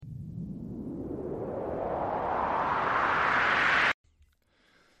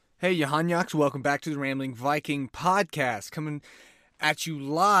Hey, Yahanyaks, welcome back to the Rambling Viking podcast, coming at you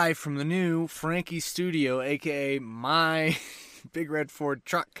live from the new Frankie studio, aka my big red Ford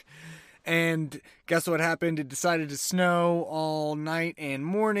truck. And guess what happened? It decided to snow all night and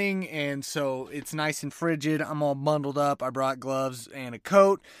morning, and so it's nice and frigid. I'm all bundled up. I brought gloves and a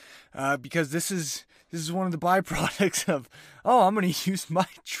coat because this is one of the byproducts of, I'm going to use my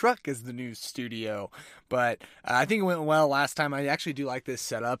truck as the new studio. But I think it went well last time. I actually do like this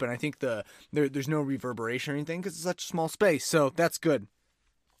setup, and I think there's no reverberation or anything because it's such a small space, so that's good.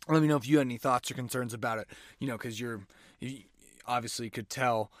 Let me know if you had any thoughts or concerns about it, because you obviously could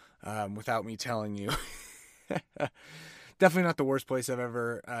tell without me telling you. Definitely not the worst place I've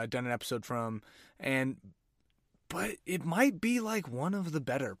ever done an episode from, but it might be like one of the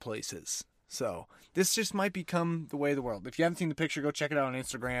better places. So this just might become the way of the world. If you haven't seen the picture, go check it out on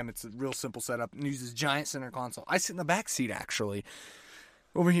Instagram. It's a real simple setup. It uses giant center console. I sit in the back seat, actually,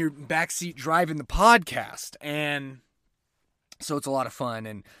 over here, back seat driving the podcast, and so it's a lot of fun.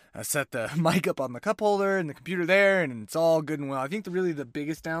 And I set the mic up on the cup holder and the computer there, and it's all good and well. I think the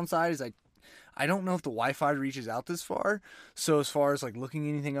biggest downside is I don't know if the Wi-Fi reaches out this far. So as far as like looking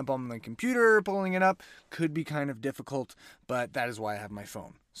anything up on the computer, pulling it up, could be kind of difficult. But that is why I have my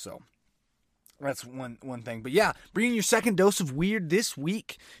phone. So that's one thing. But yeah, bringing your second dose of weird this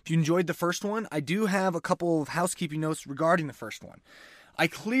week. If you enjoyed the first one, I do have a couple of housekeeping notes regarding the first one. I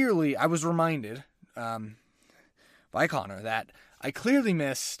was reminded by Connor that I clearly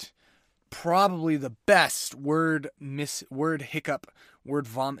missed probably the best word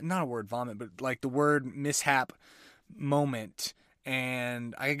vomit, not a word vomit, but like the word mishap moment.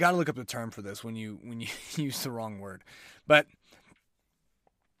 And I got to look up the term for this when you use the wrong word. But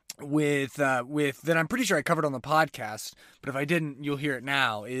with that I'm pretty sure I covered on the podcast, but if I didn't, you'll hear it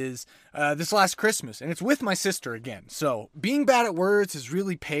now, is this last Christmas, and it's with my sister again. So being bad at words has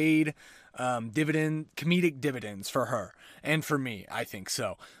really paid comedic dividends for her and for me, I think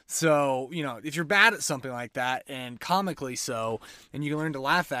so. So, if you're bad at something like that and comically so, and you can learn to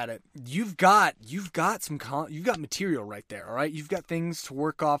laugh at it, you've got material right there, all right? You've got things to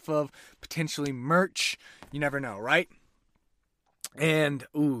work off of, potentially merch. You never know, right? And,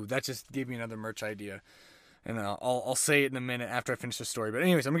 that just gave me another merch idea. And I'll say it in a minute after I finish the story. But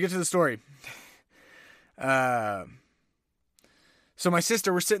anyways, I'm going to get to the story. So my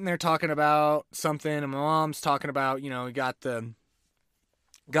sister, we're sitting there talking about something, and my mom's talking about, we got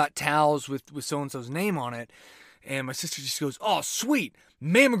towels with so-and-so's name on it. And my sister just goes, "Oh, sweet,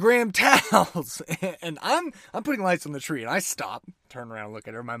 mammogram towels." And I'm putting lights on the tree, and I stop, turn around, look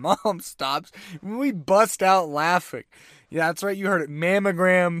at her. My mom stops, and we bust out laughing. Yeah, that's right, you heard it,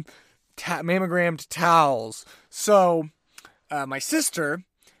 mammogrammed towels. So my sister,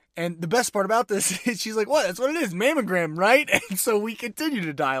 and the best part about this is she's like, "What? That's what it is, mammogram, right?" And so we continue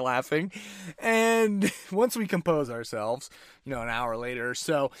to die laughing. And once we compose ourselves, an hour later or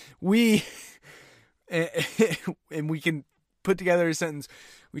so, and we can put together a sentence.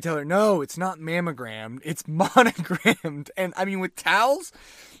 We tell her, "No, it's not mammogrammed, it's monogrammed." And I mean, with towels,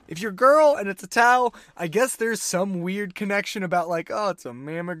 if you're a girl and it's a towel, I guess there's some weird connection about like, it's a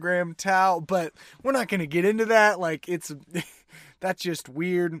mammogram towel, but we're not going to get into that. Like, that's just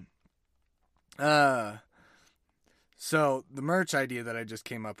weird. So the merch idea that I just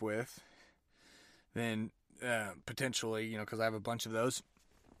came up with, then potentially, because I have a bunch of those,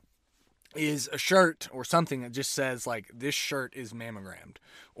 is a shirt or something that just says like, "This shirt is mammogrammed,"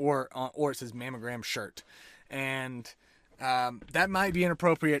 or it says "mammogram shirt," and that might be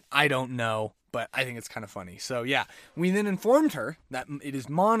inappropriate. I don't know, but I think it's kind of funny. So yeah, we then informed her that it is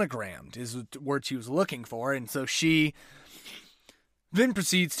monogrammed is the word she was looking for, and so she then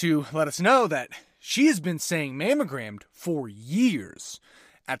proceeds to let us know that she has been saying mammogrammed for years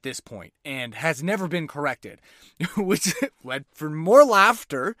at this point and has never been corrected, which led for more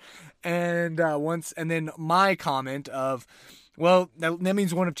laughter. And then my comment of, well, that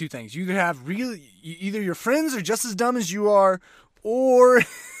means one of two things. You either your friends are just as dumb as you are, or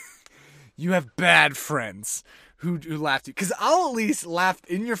you have bad friends who laughed at you. Because I'll at least laugh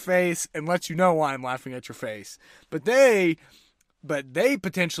in your face and let you know why I'm laughing at your face. But they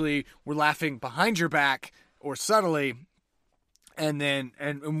potentially were laughing behind your back or subtly,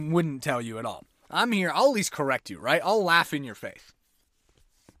 and wouldn't tell you at all. I'm here. I'll at least correct you, right? I'll laugh in your face.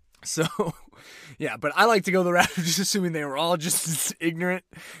 So, yeah, but I like to go the route of just assuming they were all just as ignorant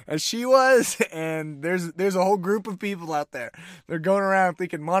as she was, and there's a whole group of people out there. They're going around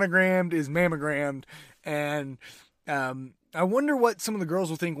thinking monogrammed is mammogrammed, and I wonder what some of the girls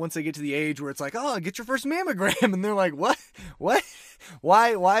will think once they get to the age where it's like, oh, get your first mammogram. And they're like, what? Why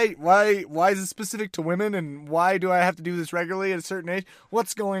is it specific to women? And why do I have to do this regularly at a certain age?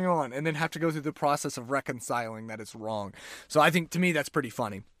 What's going on? And then have to go through the process of reconciling that it's wrong. So I think, to me, that's pretty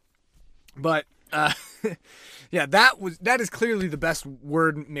funny. But, yeah, that is clearly the best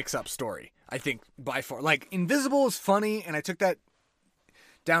word mix-up story, I think, by far. Like, invisible is funny, and I took that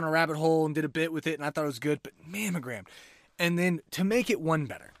down a rabbit hole and did a bit with it, and I thought it was good, but mammogram. And then to make it one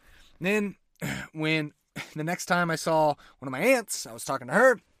better, then when the next time I saw one of my aunts, I was talking to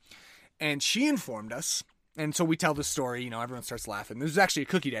her, and she informed us, and so we tell this story, everyone starts laughing. This was actually a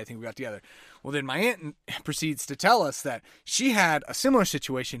cookie day, I think we got together. Well, then my aunt proceeds to tell us that she had a similar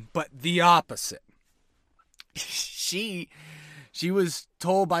situation, but the opposite. She was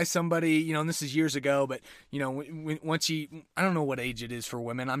told by somebody, and this is years ago, but once I don't know what age it is for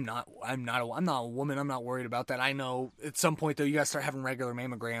women. I'm not a woman. I'm not worried about that. I know at some point though, you gotta start having regular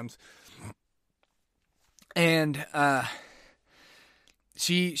mammograms. And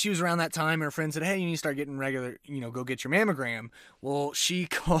she was around that time, and her friend said, hey, you need to start getting regular, go get your mammogram. Well, she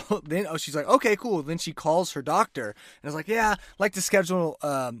called, she's like, okay, cool. Then she calls her doctor, and is like, yeah, I'd like to schedule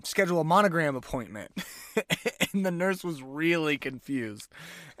a monogram appointment. And the nurse was really confused.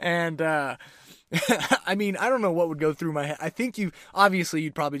 And, I mean, I don't know what would go through my head. I think you'd probably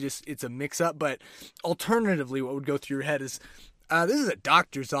it's a mix up, but alternatively, what would go through your head is, this is a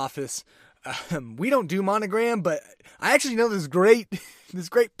doctor's office. We don't do monogram, but I actually know this great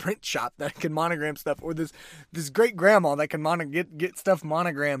print shop that can monogram stuff, or this great grandma that can get stuff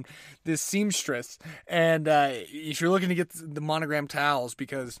monogrammed, this seamstress. And if you're looking to get the monogram towels,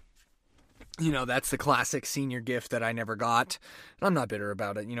 because that's the classic senior gift that I never got, and I'm not bitter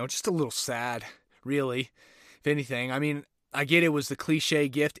about it. Just a little sad, really, if anything. I mean, I get it was the cliche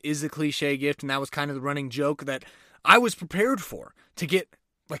gift, and that was kind of the running joke that I was prepared for, to get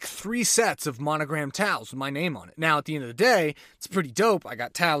like 3 sets of monogram towels with my name on it. Now, at the end of the day, it's pretty dope. I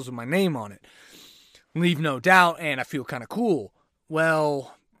got towels with my name on it. Leave no doubt, and I feel kind of cool.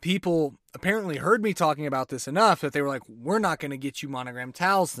 Well, people apparently heard me talking about this enough that they were like, we're not going to get you monogram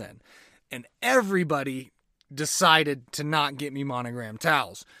towels then. And everybody decided to not get me monogram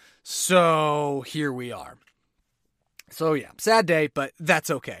towels. So here we are. So yeah, sad day, but that's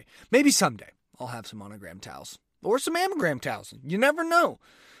okay. Maybe someday I'll have some monogram towels. Or some mammogram towels. You never know.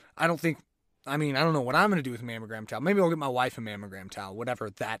 I don't know what I'm going to do with a mammogram towel. Maybe I'll get my wife a mammogram towel,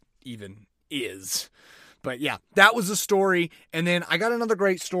 whatever that even is. But yeah, that was the story. And then I got another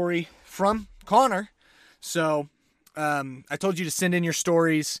great story from Connor. So I told you to send in your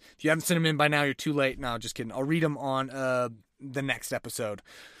stories. If you haven't sent them in by now, you're too late. No, just kidding. I'll read them on the next episode,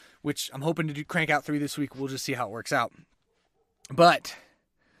 which I'm hoping to crank out 3 this week. We'll just see how it works out. But,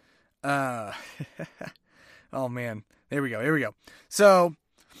 oh man, here we go. So,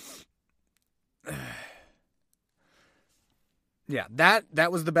 yeah,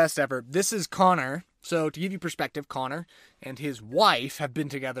 that was the best ever. This is Connor. So to give you perspective, Connor and his wife have been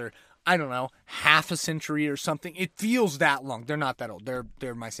together, I don't know, half a century or something. It feels that long. They're not that old.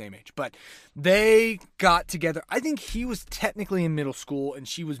 They're my same age. But they got together. I think he was technically in middle school and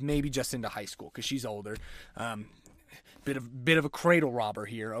she was maybe just into high school because she's older. Bit of a cradle robber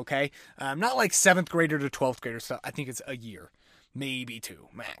here, okay? Not like 7th grader to 12th grader stuff. I think it's a year. Maybe 2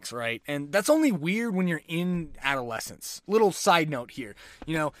 max, right? And that's only weird when you're in adolescence. Little side note here.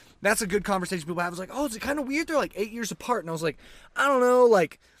 That's a good conversation people have. I was like, oh, is it kind of weird? They're like 8 years apart. And I was like, I don't know,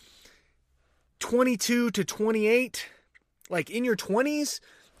 like 22 to 28, like in your 20s,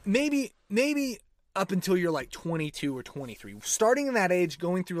 maybe up until you're like 22 or 23. Starting in that age,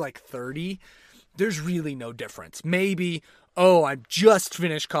 going through like 30, there's really no difference. Maybe, I just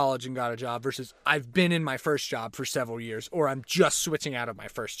finished college and got a job versus I've been in my first job for several years, or I'm just switching out of my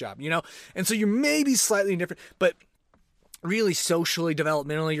first job, And so you're maybe slightly different, but really socially,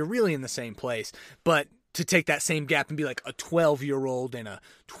 developmentally, you're really in the same place. But to take that same gap and be like a 12-year-old and a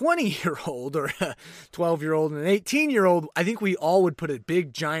 20-year-old, or a 12-year-old and an 18-year-old, I think we all would put a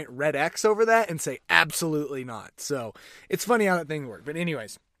big giant red X over that and say absolutely not. So it's funny how that thing worked. But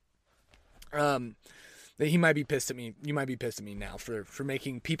anyways, he might be pissed at me. You might be pissed at me now for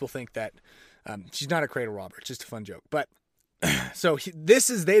making people think that she's not a cradle robber. It's just a fun joke. But so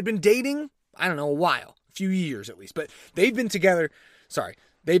they had been dating, I don't know, a while, a few years at least. But they've been together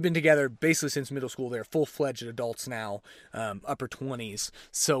basically since middle school. They're full-fledged adults now, upper 20s.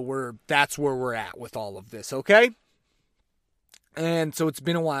 So that's where we're at with all of this, okay? And so it's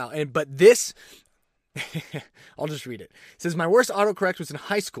been a while. But this, I'll just read it. It says, my worst autocorrect was in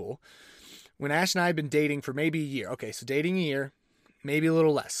high school, when Ash and I had been dating for maybe a year. Okay, so dating a year, maybe a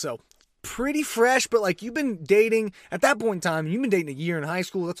little less. So pretty fresh, but like you've been dating at that point in time, you've been dating a year in high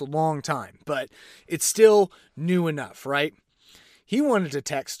school. That's a long time, but it's still new enough, right? He wanted to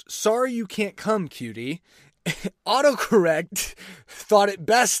text, "Sorry you can't come, cutie." Autocorrect thought it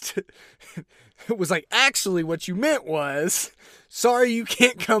best. It was like, actually what you meant was, "Sorry you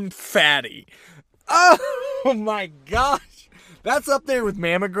can't come, fatty." Oh my gosh. That's up there with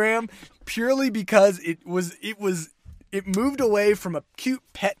mammogram purely because it moved away from a cute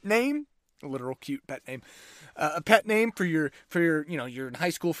pet name, a literal cute pet name, a pet name for your, you're in high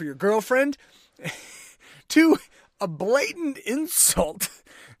school for your girlfriend, to a blatant insult.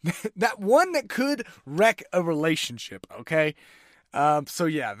 That one that could wreck a relationship, okay? So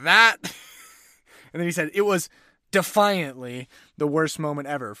yeah, that. And then he said it was defiantly the worst moment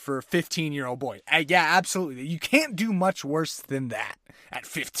ever for a 15-year-old boy. Yeah, absolutely. You can't do much worse than that at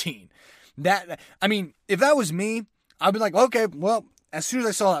 15. If that was me, I'd be like, okay, well, as soon as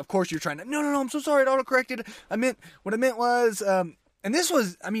I saw that, of course you're trying to, no, I'm so sorry, it autocorrected. What I meant was, and this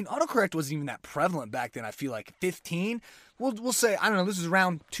was, autocorrect wasn't even that prevalent back then, I feel like. 15? We'll say, I don't know, this is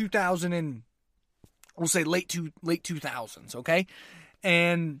around 2000 and, we'll say late 2000s, okay?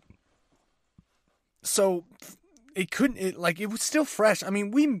 And so it was still fresh.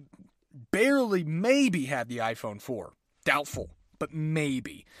 We barely maybe had the iPhone 4. Doubtful, but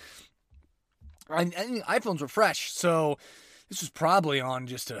maybe. I think iPhones were fresh, so this was probably on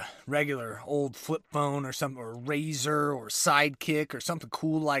just a regular old flip phone or something, or Razor or Sidekick or something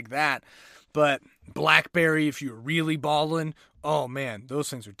cool like that. But BlackBerry, if you were really balling, oh man, those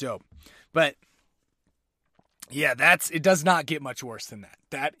things are dope. But yeah, it does not get much worse than that.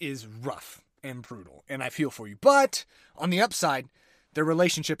 That is rough and brutal, and I feel for you. But on the upside, their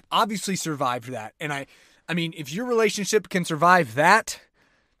relationship obviously survived that. And if your relationship can survive that,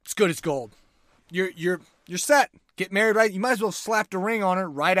 it's good as gold. You're set. Get married, right? You might as well have slapped a ring on her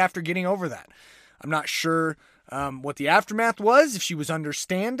right after getting over that. I'm not sure what the aftermath was, if she was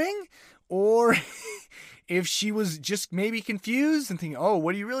understanding, or if she was just maybe confused and thinking, oh,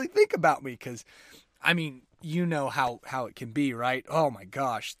 what do you really think about me? Because, you know how it can be, right? Oh my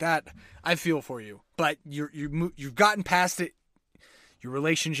gosh, that I feel for you. But you've gotten past it. Your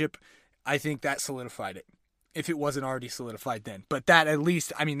relationship, I think that solidified it, if it wasn't already solidified then. But that at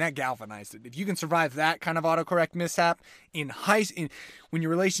least, that galvanized it. If you can survive that kind of autocorrect mishap when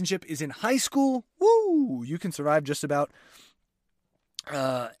your relationship is in high school, woo, you can survive just about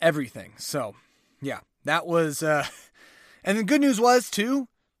everything. So, yeah, that was, and the good news was too,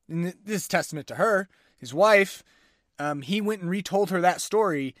 and this is testament to her, his wife, he went and retold her that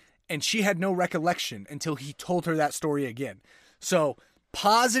story, and she had no recollection until he told her that story again. So,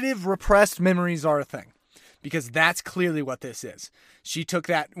 positive repressed memories are a thing, because that's clearly what this is. She took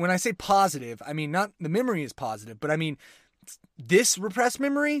that, when I say positive, not the memory is positive, but this repressed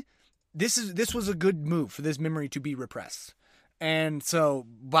memory, this was a good move for this memory to be repressed. And so,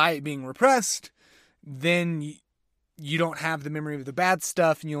 by it being repressed, then you don't have the memory of the bad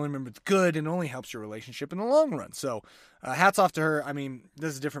stuff, and you only remember the good, and it only helps your relationship in the long run. So, hats off to her.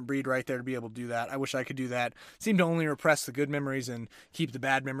 This is a different breed right there to be able to do that. I wish I could do that. Seem to only repress the good memories and keep the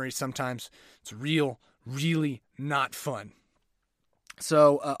bad memories sometimes. It's really not fun.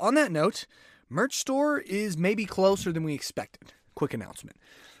 So, on that note, merch store is maybe closer than we expected. Quick announcement.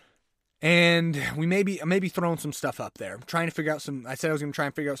 And I may be throwing some stuff up there. I'm trying to figure out I said I was going to try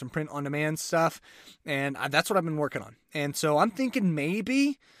and figure out some print-on-demand stuff, and that's what I've been working on. And so I'm thinking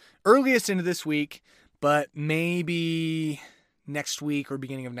maybe earliest into this week, but maybe next week or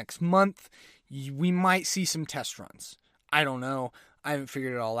beginning of next month, we might see some test runs. I don't know. I haven't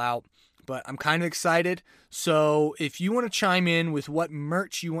figured it all out, but I'm kind of excited. So if you want to chime in with what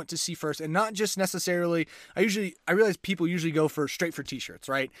merch you want to see first, and not just necessarily, I realize people usually go straight for t-shirts,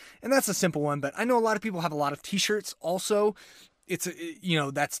 right? And that's a simple one, but I know a lot of people have a lot of t-shirts also. It's,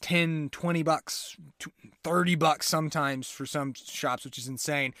 that's $10, $20, $30 sometimes for some shops, which is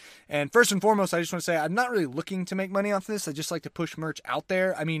insane. And first and foremost, I just want to say I'm not really looking to make money off this. I just like to push merch out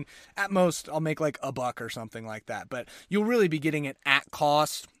there. At most, I'll make like $1 or something like that, but you'll really be getting it at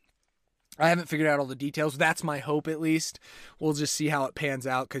cost. I haven't figured out all the details. That's my hope, at least. We'll just see how it pans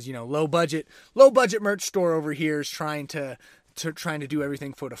out, because low budget merch store over here is trying to do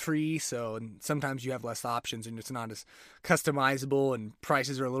everything for the free. So, and sometimes you have less options, and it's not as customizable, and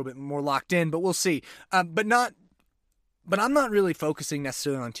prices are a little bit more locked in. But we'll see. But I'm not really focusing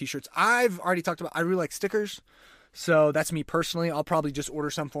necessarily on t-shirts. I've already talked about, I really like stickers. So that's me personally. I'll probably just order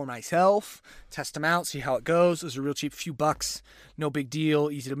some for myself, test them out, see how it goes. Those are real cheap, few bucks, no big deal,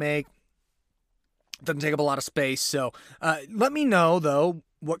 easy to make. Doesn't take up a lot of space. So let me know, though,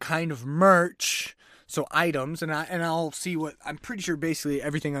 what kind of merch So items, and I'll see what, I'm pretty sure basically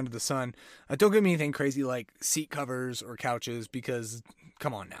everything under the sun. Don't give me anything crazy like seat covers or couches, because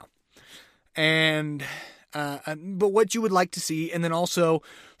come on now. And but what you would like to see, and then also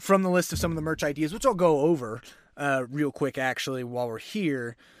from the list of some of the merch ideas, which I'll go over real quick actually while we're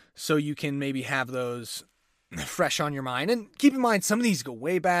here, so you can maybe have those fresh on your mind. And keep in mind, some of these go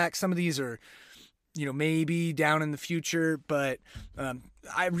way back, some of these are, maybe down in the future, but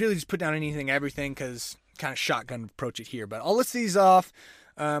I really just put down everything, because kind of shotgun approach it here. But I'll list these off.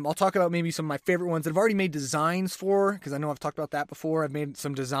 I'll talk about maybe some of my favorite ones that I've already made designs for, because I know I've talked about that before. I've made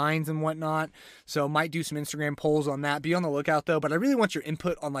some designs and whatnot, so might do some Instagram polls on that. Be on the lookout though. But I really want your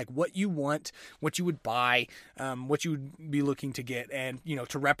input on like what you want, what you would buy, what you would be looking to get, and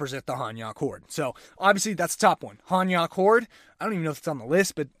to represent the Hanyak Horde. So obviously that's the top one, Hanyak Horde. I don't even know if it's on the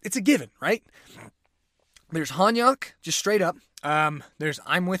list, but it's a given, right? There's Hanyak, just straight up. There's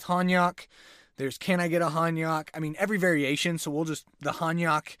I'm with Hanyak. There's Can I Get a Hanyak? I mean, every variation, so we'll just, the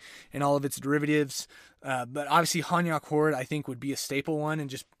Hanyak and all of its derivatives. But obviously Hanyak Horde, I think, would be a staple one, and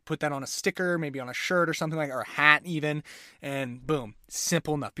just put that on a sticker, maybe on a shirt or something like, or a hat even, and boom,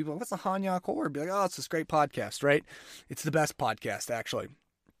 simple enough. People are like, what's the Hanyak Horde? Be like, oh, it's this great podcast, right? It's the best podcast, actually.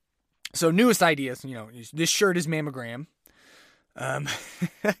 So newest ideas, this shirt is mammogram.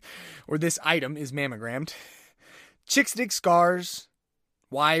 Or this item is mammogrammed. Chicks dig scars,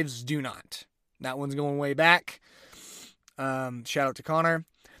 wives do not. That one's going way back. Shout out to Connor.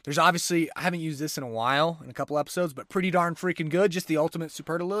 There's obviously, I haven't used this in a while, in a couple episodes, but pretty darn freaking good. Just the ultimate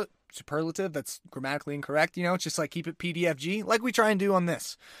superlative that's grammatically incorrect. It's just like keep it PDFG, like we try and do on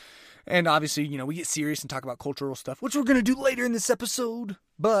this. And obviously, we get serious and talk about cultural stuff, which we're going to do later in this episode.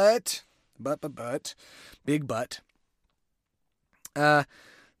 But, big but.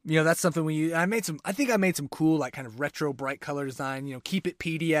 That's something I think I made some cool, like kind of retro bright color design, keep it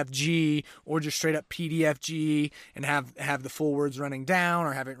PDFG, or just straight up PDFG and have the full words running down,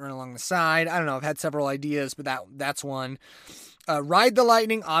 or have it run along the side. I don't know. I've had several ideas, but that's one. Ride the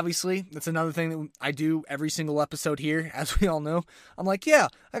lightning. Obviously, that's another thing that I do every single episode here. As we all know, I'm like, yeah,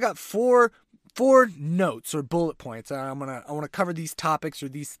 I got four notes or bullet points. I want to cover these topics or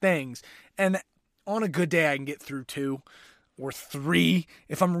these things. And on a good day, I can get through 2 or 3.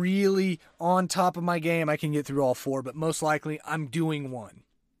 If I'm really on top of my game, I can get through all 4, but most likely I'm doing 1.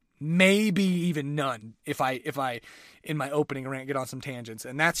 Maybe even none if I in my opening rant get on some tangents.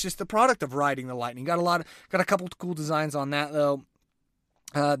 And that's just the product of riding the lightning. Got a couple cool designs on that though.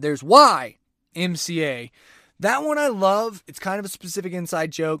 There's YMCA. That one I love. It's kind of a specific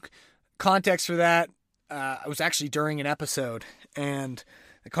inside joke. Context for that, I was actually during an episode, and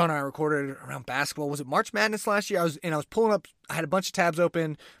Connor and I recorded around basketball. Was it March Madness last year? I was pulling up. I had a bunch of tabs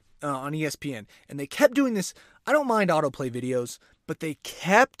open on ESPN, and they kept doing this. I don't mind autoplay videos, but they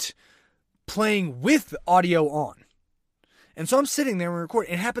kept playing with the audio on. And so I'm sitting there and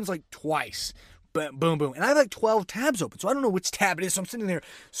recording. It happens like twice. But boom, boom. And I have like 12 tabs open, so I don't know which tab it is. So I'm sitting there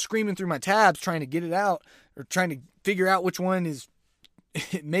screaming through my tabs, trying to get it out, or trying to figure out which one is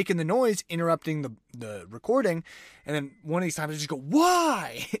making the noise, interrupting the recording. And then one of these times I just go,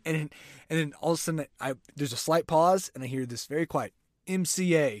 why? And then all of a sudden there's a slight pause, and I hear this very quiet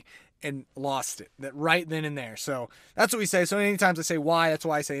MCA, and lost it that right then and there. So that's what we say. So anytime I say Y, that's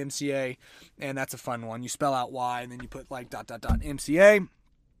why I say MCA, and that's a fun one. You spell out Y, and then you put like ... MCA.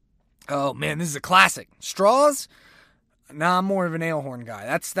 Oh man, this is a classic. Straws? Nah, I'm more of an ale horn guy.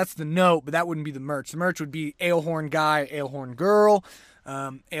 That's the note, but that wouldn't be the merch. The merch would be ale horn guy, ale horn girl,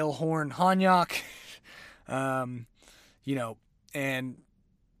 ale horn Hanyak, and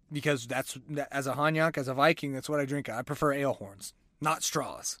because that's, as a Hanyak, as a Viking, that's what I drink. I prefer ale horns, not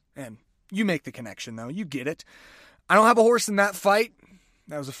straws. And you make the connection though. You get it. I don't have a horse in that fight.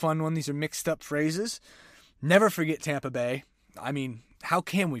 That was a fun one. These are mixed up phrases. Never forget Tampa Bay. I mean, how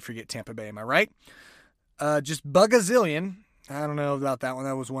can we forget Tampa Bay? Am I right? Just Bugazillion. I don't know about that one.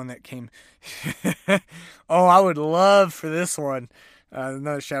 That was one that came. Oh, I would love for this one.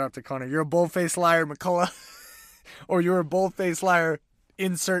 Another shout out to Connor. You're a bold-faced liar, McCullough. Or you're a bold-faced liar.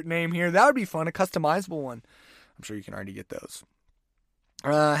 Insert name here. That would be fun. A customizable one. I'm sure you can already get those.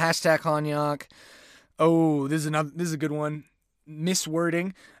 Hashtag Hanyak. Oh, this is a good one.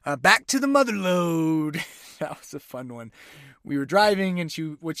 Miswording. Back to the mother load. That was a fun one. We were driving, and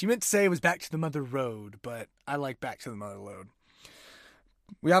what she meant to say was back to the mother road, but I like back to the mother load.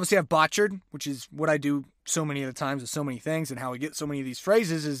 We obviously have botchered, which is what I do so many of the times with so many things, and how we get so many of these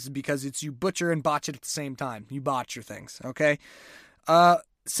phrases is because it's you butcher and botch it at the same time. You botch things, okay?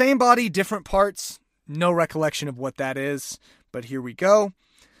 Same body, different parts. No recollection of what that is, but here we go.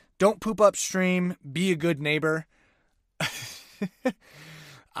 Don't poop upstream. Be a good neighbor.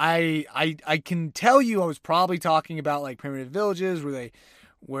 I can tell you I was probably talking about like primitive villages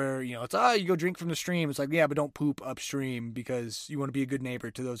where it's you go drink from the stream. It's like, yeah, but don't poop upstream because you want to be a good neighbor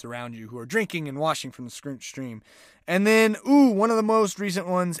to those around you who are drinking and washing from the stream. And then one of the most recent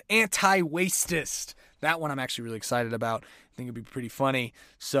ones, anti-wastist. That one I'm actually really excited about. I think it'd be pretty funny.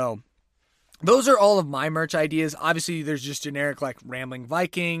 So those are all of my merch ideas. Obviously, there's just generic like Rambling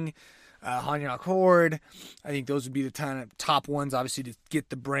Viking, Hanyak Horde. I think those would be the top ones, obviously, to get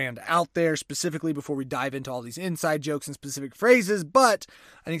the brand out there specifically before we dive into all these inside jokes and specific phrases. But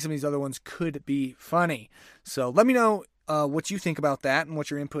I think some of these other ones could be funny. So let me know what you think about that and what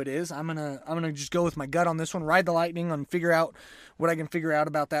your input is. I'm gonna just go with my gut on this one, ride the lightning, and figure out what I can figure out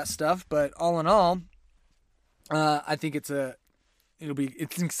about that stuff. But all in all, I think it's an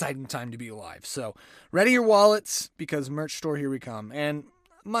exciting time to be alive. So ready your wallets because merch store, here we come. And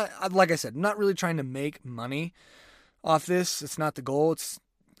like I said, I'm not really trying to make money off this. It's not the goal.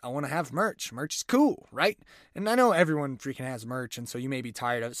 I want to have merch. Merch is cool, right? And I know everyone freaking has merch, and so you may be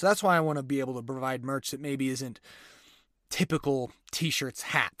tired of it. So that's why I want to be able to provide merch that maybe isn't typical t-shirts,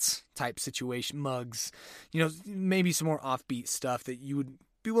 hats type situation, mugs, maybe some more offbeat stuff that you would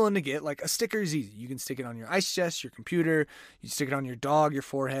be willing to get. Like a sticker is easy. You can stick it on your ice chest, your computer, you stick it on your dog, your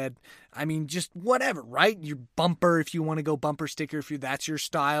forehead. I mean, just whatever, right? Your bumper, if you want to go bumper sticker, if that's your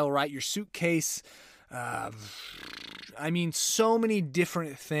style, right? Your suitcase. I mean, so many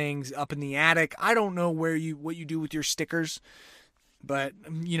different things up in the attic. I don't know what you do with your stickers, but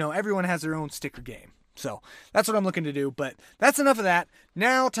everyone has their own sticker game. So that's what I'm looking to do, but that's enough of that.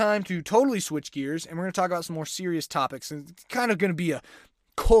 Now time to totally switch gears, and we're going to talk about some more serious topics, and it's kind of going to be a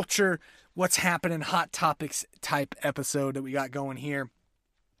culture, what's happening, hot topics type episode that we got going here.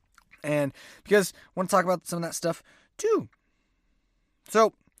 And because I want to talk about some of that stuff too.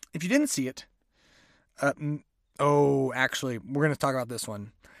 So if you didn't see it, actually, we're going to talk about this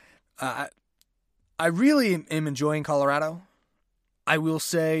one. I really am enjoying Colorado. I will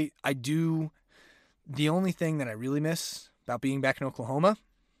say the only thing that I really miss about being back in Oklahoma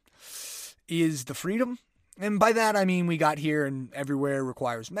is the freedom. And by that, I mean we got here and everywhere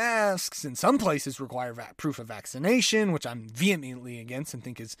requires masks, and some places require proof of vaccination, which I'm vehemently against and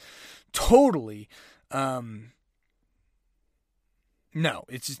think is totally, no,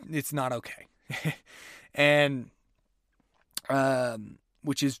 it's not okay. And,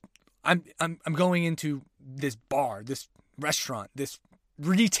 which is, I'm going into this bar, this restaurant, this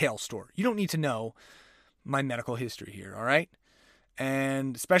retail store. You don't need to know my medical history here, all right?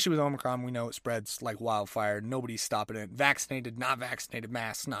 And especially with Omicron, we know it spreads like wildfire. Nobody's stopping it. Vaccinated, not vaccinated,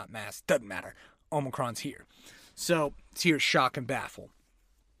 masked, not masked, doesn't matter. Omicron's here. So it's here to shock and baffle.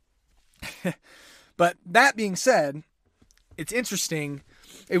 But that being said, it's interesting.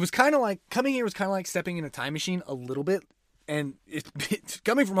 It was kind of like, coming here was kind of like stepping in a time machine a little bit. And it's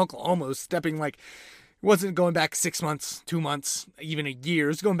coming from Oklahoma, was stepping like, it wasn't going back 6 months, 2 months, even a year.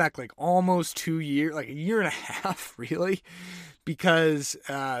 It's going back like almost 2 years, like a year and a half, really. Because,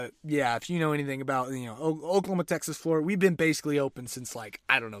 if you know anything about, Oklahoma, Texas, Florida, we've been basically open since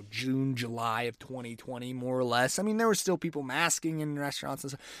June, July of 2020, more or less. I mean, there were still people masking in restaurants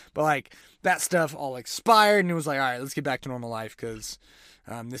and stuff, but like that stuff all expired, and it was like, all right, let's get back to normal life because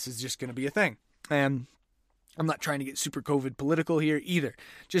this is just going to be a thing. And I'm not trying to get super COVID political here either.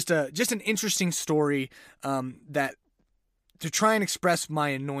 Just an interesting story that to try and express my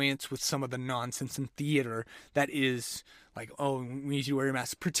annoyance with some of the nonsense in theater that is like, oh, we need you to wear your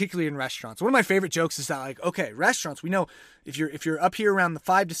mask, particularly in restaurants. One of my favorite jokes is that, like, okay, restaurants, we know if you're up here around the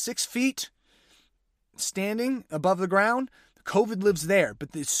 5 to 6 feet standing above the ground, COVID lives there.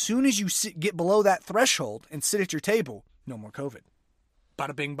 But as soon as you get below that threshold and sit at your table, no more COVID.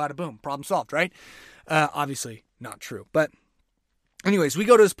 Bada bing, bada boom. Problem solved, right? Obviously not true. But anyways, we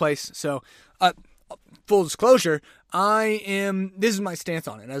go to this place. So, full disclosure, this is my stance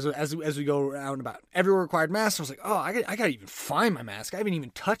on it as we go out and about. Everywhere required masks. I was like, oh, I gotta even find my mask. I haven't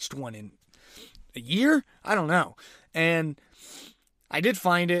even touched one in a year. I don't know. And I did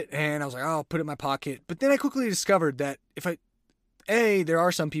find it, and I was like, oh, I'll put it in my pocket. But then I quickly discovered that there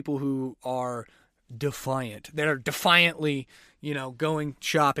are some people who are defiant, that are defiantly, going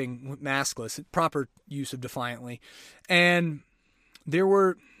shopping maskless, proper use of defiantly. And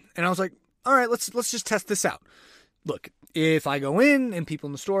I was like, all right, let's just test this out. Look, if I go in and people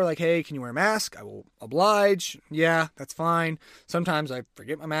in the store are like, hey, can you wear a mask? I will oblige. Yeah, that's fine. Sometimes I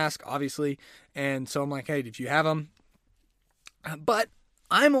forget my mask, obviously. And so I'm like, hey, if you have them. But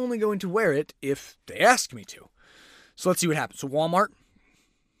I'm only going to wear it if they ask me to. So let's see what happens. So Walmart,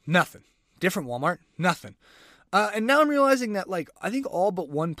 nothing. Different Walmart, nothing. And now I'm realizing that, like, I think all but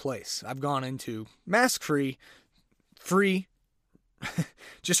one place I've gone into mask-free,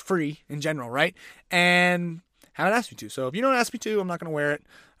 just free in general, right? And haven't asked me to. So if you don't ask me to, I'm not going to wear it.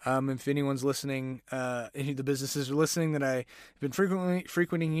 If anyone's listening, any of the businesses are listening that I've been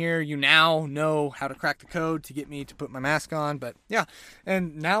frequenting here, you now know how to crack the code to get me to put my mask on. But yeah,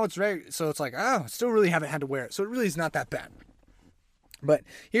 and now it's ready. So it's like, I still really haven't had to wear it. So it really is not that bad. But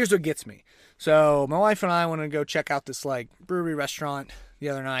here's what gets me. So my wife and I wanted to go check out this like brewery restaurant the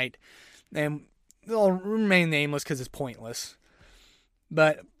other night, and they'll remain nameless because it's pointless.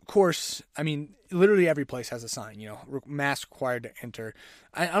 But of course, I mean, literally every place has a sign, mask required to enter.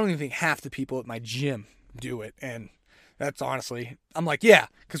 I don't even think half the people at my gym do it. And that's honestly, I'm like, yeah,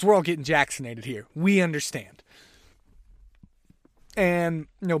 because we're all getting vaccinated here. We understand. And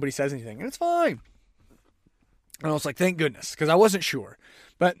nobody says anything, and it's fine. And I was like, thank goodness, because I wasn't sure.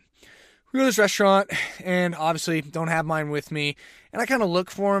 But we go to this restaurant, and obviously don't have mine with me. And I kind of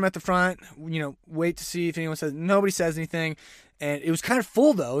look for him at the front, wait to see if anyone says. Nobody says anything. And it was kind of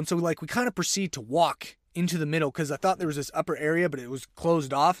full, though. And so we kind of proceed to walk into the middle, because I thought there was this upper area, but it was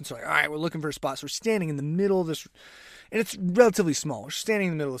closed off. And so all right, we're looking for a spot. So we're standing in the middle of this, and it's relatively small. We're standing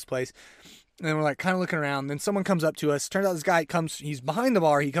in the middle of this place. And then we're kind of looking around. Then someone comes up to us. Turns out this guy he's behind the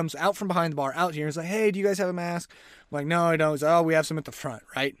bar. He comes out from behind the bar out here. He's like, hey, do you guys have a mask? I'm like, no, I don't. He's like, oh, we have some at the front,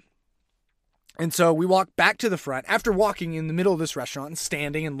 right? And so we walk back to the front after walking in the middle of this restaurant and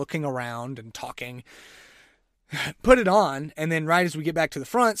standing and looking around and talking. Put it on, and then right as we get back to the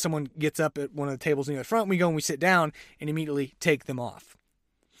front, someone gets up at one of the tables near the front. We go and we sit down and immediately take them off.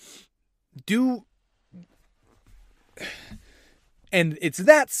 And it's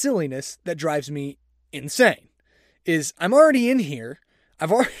that silliness that drives me insane. I'm already in here.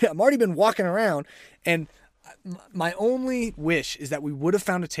 I'm already been walking around, and my only wish is that we would have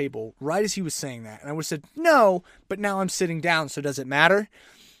found a table right as he was saying that. And I would have said, no, but now I'm sitting down, so does it matter?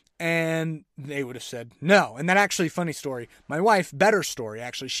 And they would have said no. And that actually, funny story. My wife, better story,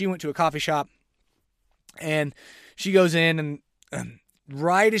 actually. She went to a coffee shop, and she goes in, and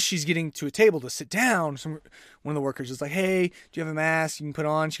right as she's getting to a table to sit down, one of the workers is like, hey, do you have a mask you can put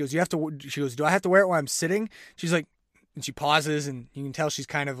on? She goes, do I have to wear it while I'm sitting? She's like, and she pauses, and you can tell she's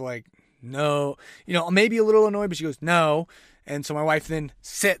kind of like, no, maybe a little annoyed, but she goes, no. And so my wife then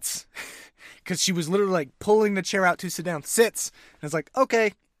sits, because she was literally like pulling the chair out to sit down, sits. And it's like,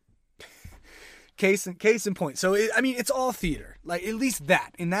 okay. Case in point. So, it's all theater. Like, at least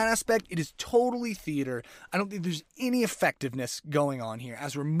that. In that aspect, it is totally theater. I don't think there's any effectiveness going on here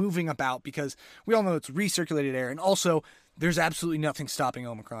as we're moving about, because we all know it's recirculated air. And also, there's absolutely nothing stopping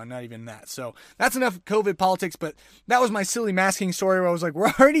Omicron, not even that. So that's enough COVID politics, but that was my silly masking story where I was like,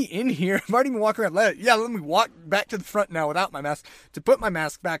 we're already in here. I'm already been walking around. Let me walk back to the front now without my mask, to put my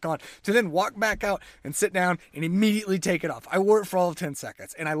mask back on, to then walk back out and sit down and immediately take it off. I wore it for all of 10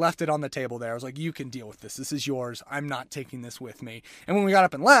 seconds, and I left it on the table there. I was like, you can deal with this. This is yours. I'm not taking this with me. And when we got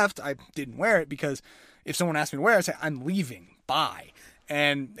up and left, I didn't wear it, because if someone asked me to wear it, I'd say, I'm leaving. Bye.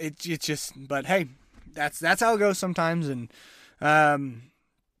 And it just, but hey, that's how it goes sometimes. And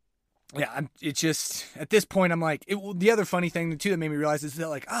it's just, at this point, I'm like, the other funny thing too that made me realize is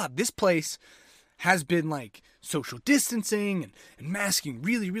that this place has been like social distancing and masking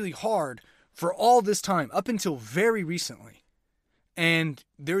really, really hard for all this time up until very recently. And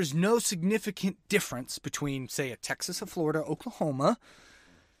there's no significant difference between, say, a Texas, a Florida, Oklahoma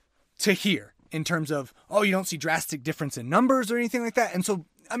to here in terms of, you don't see drastic difference in numbers or anything like that. And so,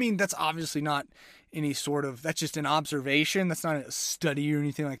 that's obviously not any sort of, that's just an observation. That's not a study or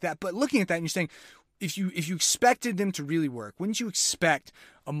anything like that. But looking at that and you're saying, if you expected them to really work, wouldn't you expect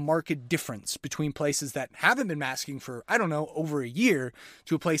a marked difference between places that haven't been masking for, over a year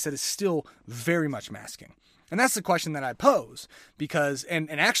to a place that is still very much masking? And that's the question that I pose, because, and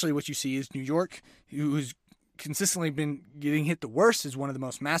actually what you see is New York, who's consistently been getting hit the worst, is one of the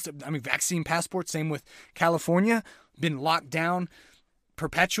most massive, vaccine passports, same with California, been locked down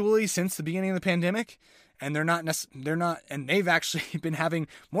perpetually since the beginning of the pandemic, and and they've actually been having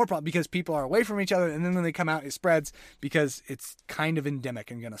more problems because people are away from each other, and then when they come out, it spreads because it's kind of endemic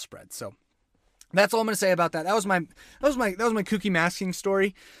and gonna spread. So that's all I'm gonna say about that. That was my kooky masking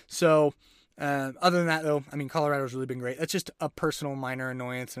story. So other than that, though, Colorado's really been great. That's just a personal minor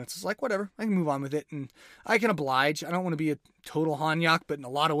annoyance, and it's just like, whatever, I can move on with it, and I can oblige. I don't want to be a total Hanyak, but in a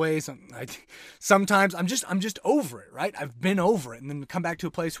lot of ways, sometimes I'm just over it, right? I've been over it, and then come back to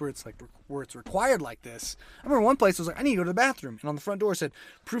a place where it's required like this. I remember one place I was like, I need to go to the bathroom, and on the front door it said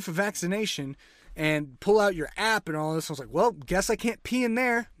proof of vaccination, and pull out your app and all this. I was like, well, guess I can't pee in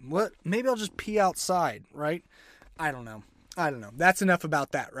there. What? Maybe I'll just pee outside, right? I don't know. That's enough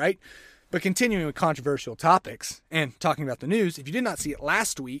about that, right? But continuing with controversial topics and talking about the news, if you did not see it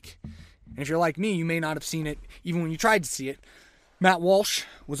last week, and if you're like me, you may not have seen it even when you tried to see it, Matt Walsh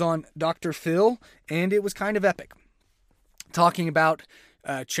was on Dr. Phil, and it was kind of epic, talking about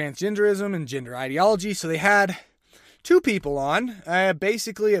transgenderism and gender ideology. So they had two people on,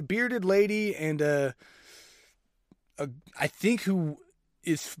 basically a bearded lady and I think who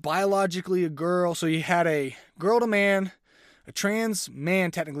is biologically a girl. So you had a girl to man, a trans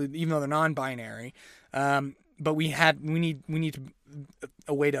man technically, even though they're non-binary. But we need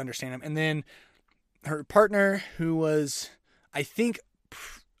a way to understand them. And then her partner, who was, I think,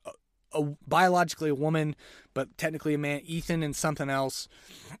 biologically a woman, but technically a man, Ethan, and something else.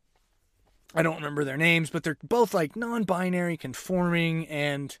 I don't remember their names, but they're both like non-binary, conforming,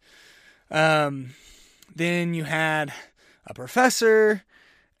 and then you had a professor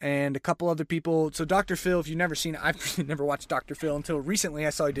and a couple other people. So Dr. Phil, if you've never seen it, I've never watched Dr. Phil until recently.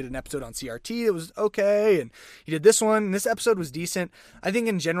 I saw he did an episode on CRT. It was okay, and he did this one. And this episode was decent. I think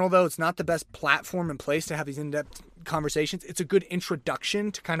in general, though, it's not the best platform and place to have these in-depth conversations. It's a good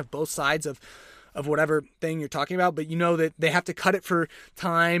introduction to kind of both sides of whatever thing you're talking about, but you know that they have to cut it for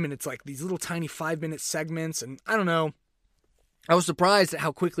time, and it's like these little tiny 5-minute segments, and I don't know. I was surprised at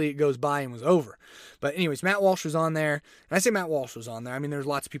how quickly it goes by and was over. But anyways, Matt Walsh was on there. And I say Matt Walsh was on there. I mean, there's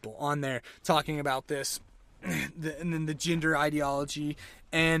lots of people on there talking about this, and then the gender ideology.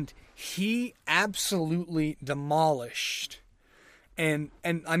 And he absolutely demolished. And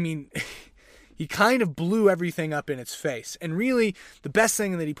I mean, he kind of blew everything up in its face. And really, the best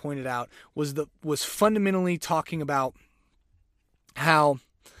thing that he pointed out was fundamentally talking about how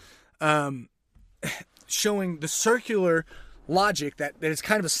showing the circular logic that is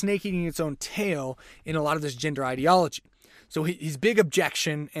kind of a snake eating its own tail in a lot of this gender ideology. So his big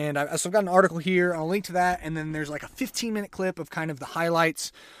objection, and so I've got an article here, I'll link to that, and then there's like a 15-minute clip of kind of the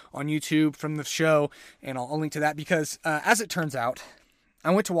highlights on YouTube from the show, and I'll link to that because as it turns out,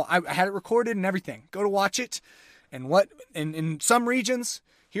 I had it recorded and everything. Go to watch it, and in some regions,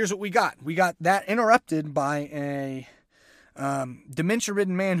 here's what we got. We got that interrupted by a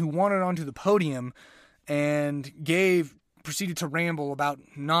dementia-ridden man who wandered onto the podium and proceeded to ramble about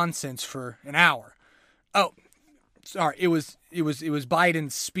nonsense for an hour. Oh, sorry, it was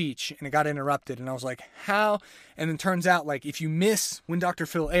Biden's speech, and it got interrupted, and I was like, how? And then turns out, like, if you miss when Dr.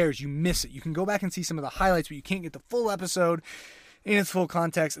 Phil airs, you miss it. You can go back and see some of the highlights, but you can't get the full episode in its full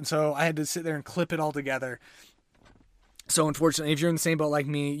context, and so I had to sit there and clip it all together. So unfortunately, if you're in the same boat like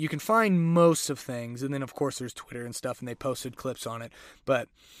me, you can find most of things, and then of course there's Twitter and stuff, and they posted clips on it. But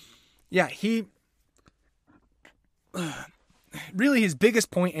yeah, really his biggest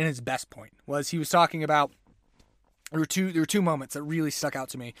point and his best point was he was talking about, there were two moments that really stuck out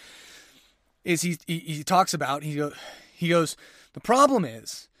to me. Is he talks about, he goes, the problem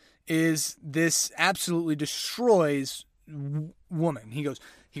is this absolutely destroys woman. He goes,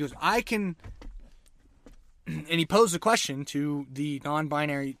 I can, and he posed a question to the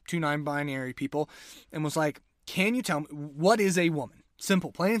non-binary people, and was like, can you tell me what is a woman?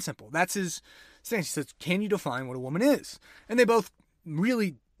 Simple, plain and simple. That's his stance. He says, can you define what a woman is? And they both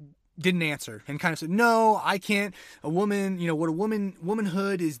really didn't answer and kind of said, no, I can't. A woman,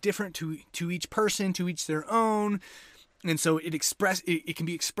 womanhood is different to each person, to each their own. And so it can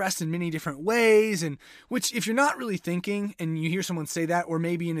be expressed in many different ways, and which, if you're not really thinking and you hear someone say that, or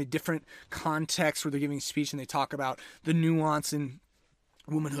maybe in a different context where they're giving a speech and they talk about the nuance in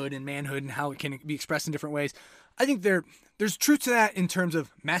womanhood and manhood and how it can be expressed in different ways, I think there's truth to that in terms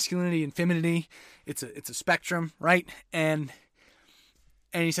of masculinity and femininity. It's a spectrum, right? And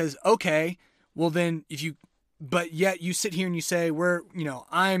he says, okay, well then but yet you sit here and you say,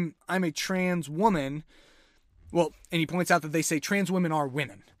 I'm a trans woman. Well, and he points out that they say trans women are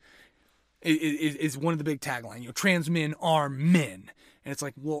women. Is one of the big taglines. Trans men are men. And it's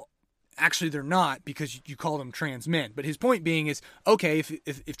like, well, actually they're not, because you call them trans men. But his point being is, okay,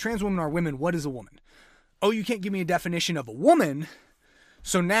 if trans women are women, what is a woman? Oh, you can't give me a definition of a woman.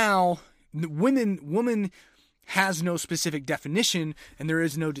 So now woman has no specific definition, and there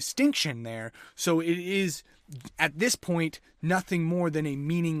is no distinction there. So it is, at this point, nothing more than a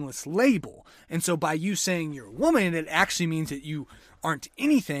meaningless label. And so by you saying you're a woman, it actually means that you aren't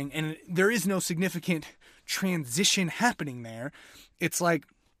anything, and there is no significant transition happening there. It's like,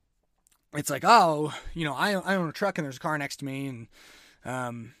 oh, I own a truck and there's a car next to me,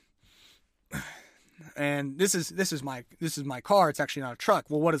 and this is my car. It's actually not a truck.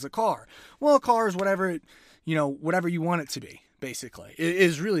 Well, what is a car? Well, a car is whatever whatever you want it to be, basically. It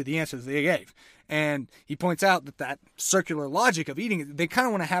is really the answer that they gave. And he points out that circular logic of eating it, they kind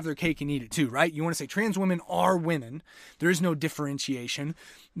of want to have their cake and eat it too, right? You want to say trans women are women. There is no differentiation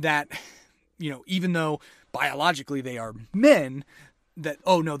that, even though biologically they are men,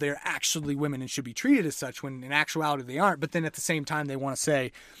 oh no, they're actually women and should be treated as such, when in actuality they aren't. But then at the same time, they want to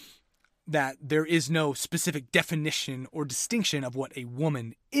say that there is no specific definition or distinction of what a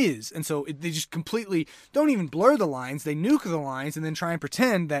woman is. And so they just completely don't even blur the lines. They nuke the lines and then try and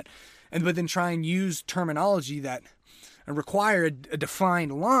pretend that, but then try and use terminology that require a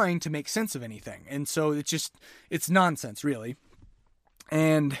defined line to make sense of anything. And so it's nonsense, really.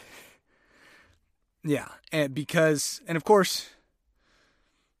 And yeah, and of course,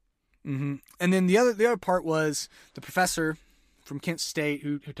 and then the other part was the professor from Kent State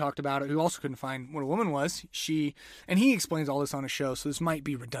who talked about it, who also couldn't find what a woman was. And he explains all this on a show, so this might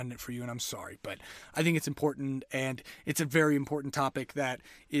be redundant for you, and I'm sorry, but I think it's important, and it's a very important topic that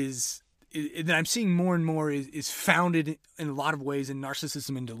I'm seeing more and more is founded in a lot of ways in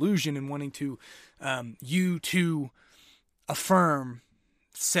narcissism and delusion, and wanting to you to affirm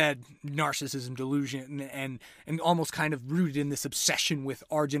said narcissism, delusion, and almost kind of rooted in this obsession with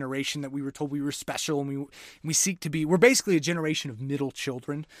our generation that we were told we were special, and we seek to be. We're basically a generation of middle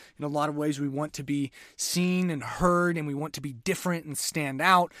children. In a lot of ways, we want to be seen and heard, and we want to be different and stand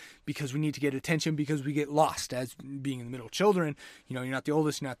out because we need to get attention, because we get lost as being the middle children. You're not the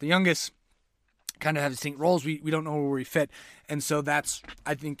oldest, you're not the youngest. Kind of have distinct roles. We don't know where we fit. And so that's,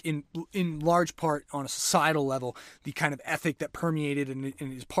 I think, in large part on a societal level, the kind of ethic that permeated and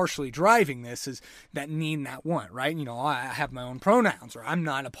is partially driving this is that need and that want, right? I have my own pronouns, or I'm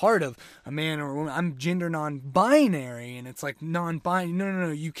not a part of a man or a woman. I'm gender non-binary, and it's like non-binary.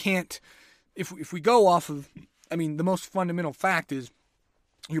 No, you can't. If we go off of, the most fundamental fact is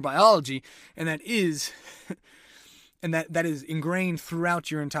your biology, and that is, that is ingrained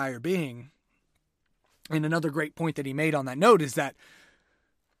throughout your entire being. And another great point that he made on that note is that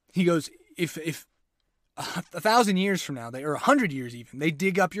he goes, if 1,000 years from now, or 100 years even, they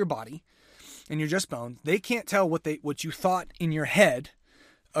dig up your body and you're just bones, they can't tell what you thought in your head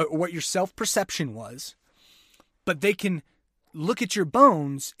or what your self-perception was, but they can look at your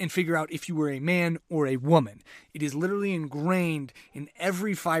bones and figure out if you were a man or a woman. It is literally ingrained in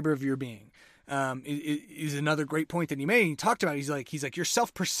every fiber of your being. Is another great point that he made. He talked about, he's like, your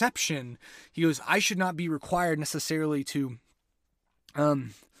self-perception, he goes, I should not be required necessarily to,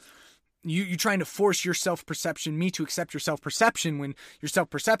 you trying to force your self-perception, me to accept your self-perception, when your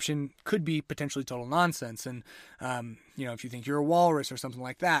self-perception could be potentially total nonsense. And, if you think you're a walrus or something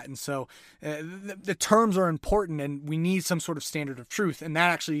like that. And so, the terms are important, and we need some sort of standard of truth. And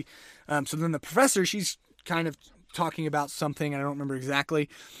that actually, so then the professor, she's kind of talking about something, I don't remember exactly.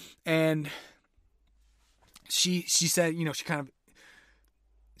 And she said,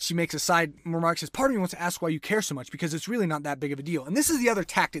 she makes a side remark, says, part of me wants to ask why you care so much, because it's really not that big of a deal. And this is the other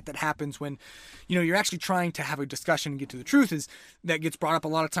tactic that happens when, you're actually trying to have a discussion and get to the truth, is that gets brought up a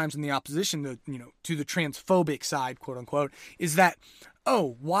lot of times in the opposition to the transphobic side, quote unquote, is that,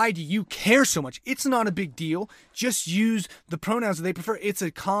 oh, why do you care so much? It's not a big deal. Just use the pronouns that they prefer. It's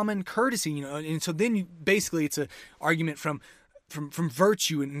a common courtesy, and so then basically it's an argument from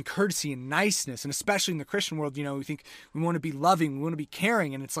virtue and courtesy and niceness. And especially in the Christian world, we think we want to be loving, we want to be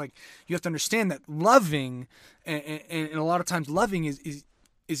caring. And it's like, you have to understand that loving, and a lot of times loving is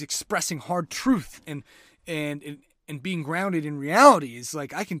expressing hard truth and being grounded in reality. Is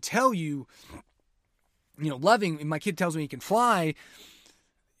like, I can tell you, loving, if my kid tells me he can fly,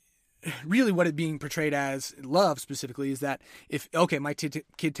 really what it being portrayed as, love specifically, is that if, okay, my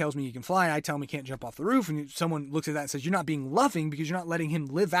kid tells me he can fly, I tell him he can't jump off the roof, and someone looks at that and says, you're not being loving because you're not letting him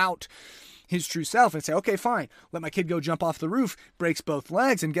live out his true self, and say, okay, fine, let my kid go jump off the roof, breaks both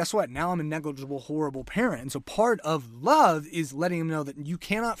legs, and guess what? Now I'm a negligible, horrible parent. And so part of love is letting him know that you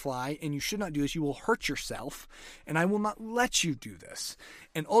cannot fly and you should not do this. You will hurt yourself, and I will not let you do this.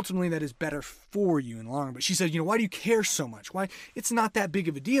 And ultimately, that is better for you in the long run. But she said, why do you care so much? Why? It's not that big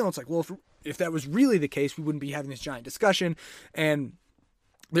of a deal. It's like, well, if that was really the case, we wouldn't be having this giant discussion, and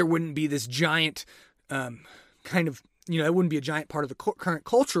there wouldn't be this giant kind of, it wouldn't be a giant part of the current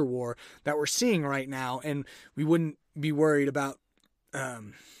culture war that we're seeing right now. And we wouldn't be worried about,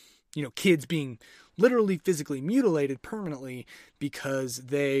 kids being literally physically mutilated permanently because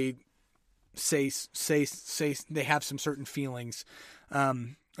they say they have some certain feelings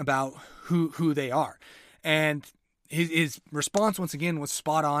about who they are. And his response, once again, was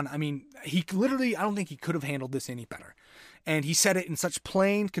spot on. He literally, I don't think he could have handled this any better. And he said it in such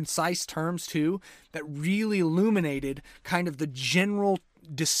plain, concise terms, too, that really illuminated kind of the general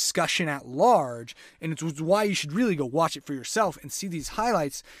discussion at large. And it's why you should really go watch it for yourself and see these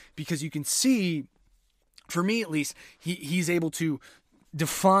highlights, because you can see, for me at least, he's able to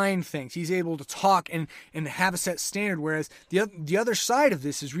define things. He's able to talk and have a set standard, whereas the other side of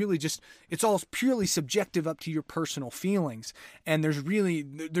this is really just, it's all purely subjective up to your personal feelings, and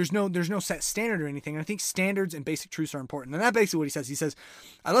there's no set standard or anything. And I think standards and basic truths are important, and that's basically what he says. He says,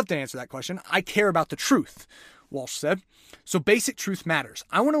 I love to answer that question. I care about the truth, Walsh said. So basic truth matters.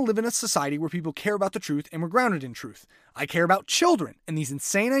 I want to live in a society where people care about the truth and we're grounded in truth. I care about children, and these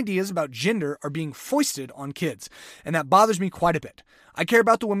insane ideas about gender are being foisted on kids, and that bothers me quite a bit. I care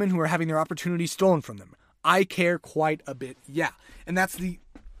about the women who are having their opportunities stolen from them. I care quite a bit, yeah. And that's the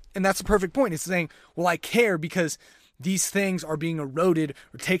perfect point. It's saying, well, I care because these things are being eroded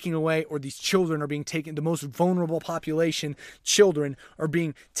or taken away, or these children are being taken, the most vulnerable population, children, are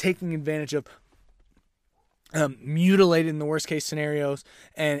being taken advantage of, mutilated in the worst case scenarios,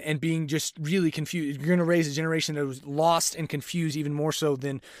 and being just really confused. You're going to raise a generation that was lost and confused even more so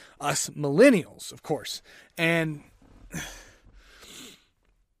than us millennials, of course. And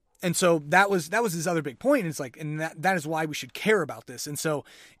so that was his other big point. It's like, and that is why we should care about this. And so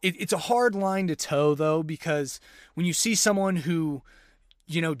it's a hard line to toe, though, because when you see someone who,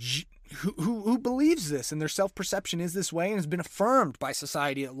 who believes this and their self-perception is this way and has been affirmed by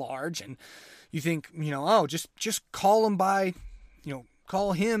society at large, and you think, just call him by,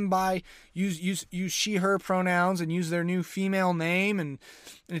 use she, her pronouns and use their new female name. And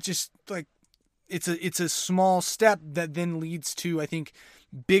it's just like, it's a small step that then leads to, I think,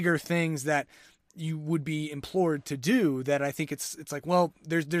 bigger things that you would be implored to do, that I think it's like, well,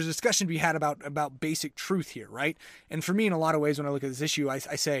 there's a discussion to be had about basic truth here, right? And for me, in a lot of ways, when I look at this issue, I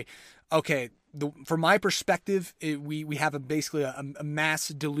say, okay, from my perspective, we have basically a mass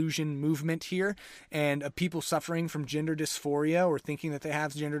delusion movement here, and of people suffering from gender dysphoria or thinking that they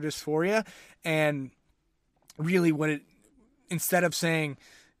have gender dysphoria. And really instead of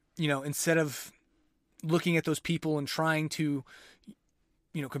looking at those people and trying to,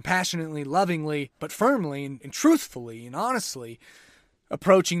 compassionately, lovingly, but firmly and truthfully and honestly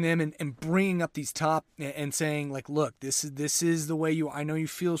approaching them and bringing up these and saying, like, look, this is the way I know you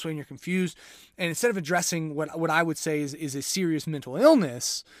feel this way and you're confused. And instead of addressing what I would say is a serious mental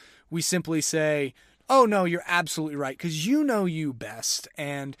illness, we simply say, oh no, you're absolutely right, because you know you best,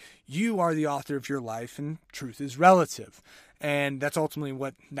 and you are the author of your life, and truth is relative. And that's ultimately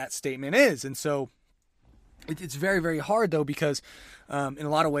what that statement is. And so it's very, very hard, though, because in a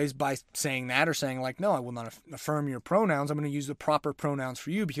lot of ways, by saying that, or saying like, no, I will not affirm your pronouns, I'm going to use the proper pronouns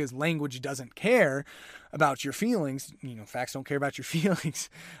for you, because language doesn't care about your feelings. Facts don't care about your feelings.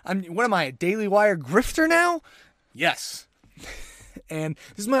 What am I, a Daily Wire grifter now? Yes. And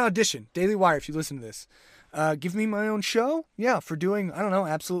this is my audition. Daily Wire, if you listen to this. Give me my own show? Yeah, for doing, I don't know,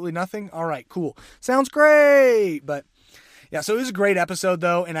 absolutely nothing? All right, cool. Sounds great. But yeah, so it was a great episode,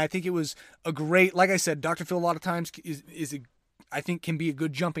 though, and I think it was a great, like I said, Dr. Phil a lot of times I think can be a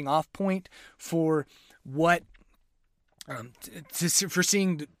good jumping off point for what, for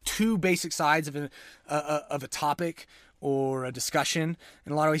seeing two basic sides of a topic or a discussion.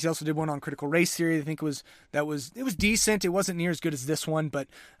 In a lot of ways, he also did one on critical race theory. I think it was decent. It wasn't near as good as this one, but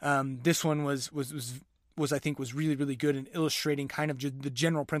this one was I think was really, really good in illustrating kind of the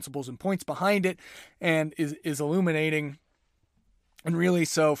general principles and points behind it, and is illuminating. And really,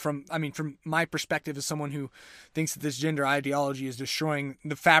 so from my perspective as someone who thinks that this gender ideology is destroying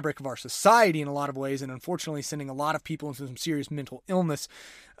the fabric of our society in a lot of ways, and unfortunately sending a lot of people into some serious mental illness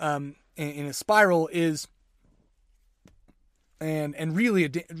in a spiral, and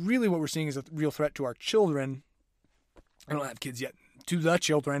really what we're seeing is a real threat to our children. I don't have kids yet. To the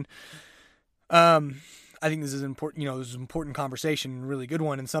children. I think this is important. This is an important conversation, a really good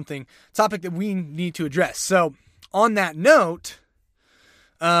one, and topic that we need to address. So on that note,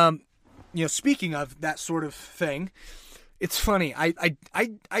 speaking of that sort of thing, it's funny. I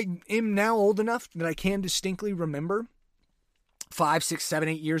am now old enough that I can distinctly remember 5, 6, 7,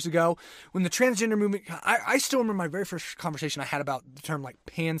 8 years ago when the transgender movement, I still remember my very first conversation I had about the term like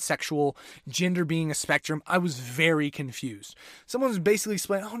pansexual, gender being a spectrum. I was very confused. Someone was basically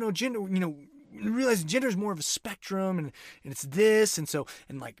explaining, oh no, gender, realize gender is more of a spectrum and it's this. And so,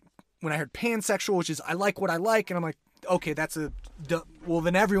 and like when I heard pansexual, which is I like what I like, and I'm like, okay, well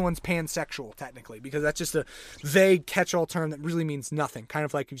then everyone's pansexual technically, because that's just a vague catch-all term that really means nothing. Kind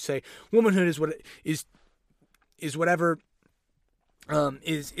of like you say womanhood is what it is whatever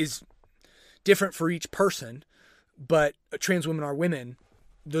is different for each person, but trans women are women.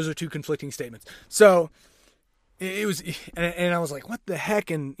 Those are two conflicting statements. So it was, and I was like, what the heck?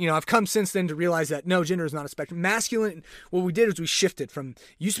 And, I've come since then to realize that no, gender is not a spectrum. Masculine, what we did is we shifted from,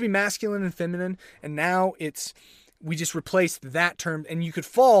 used to be masculine and feminine, and now we just replaced that term, and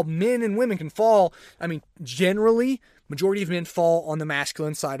men and women can fall. Generally, majority of men fall on the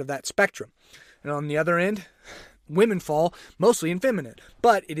masculine side of that spectrum. And on the other end, women fall mostly in feminine.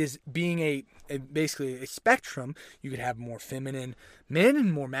 But it is being basically a spectrum. You could have more feminine men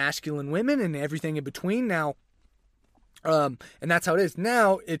and more masculine women and everything in between now. And that's how it is.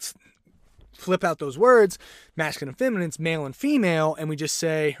 Now it's flip out those words, masculine and feminine, it's male and female, and we just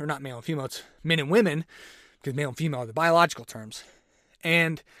say, or not male and female, it's men and women, because male and female are the biological terms.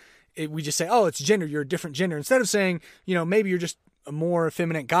 And we just say, oh, it's gender, you're a different gender. Instead of saying, maybe you're just a more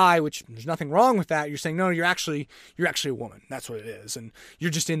effeminate guy, which there's nothing wrong with that. You're saying, no, you're actually a woman. That's what it is. And you're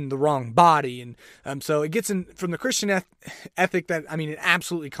just in the wrong body. And so it gets in from the Christian ethic that, it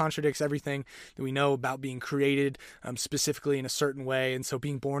absolutely contradicts everything that we know about being created specifically in a certain way. And so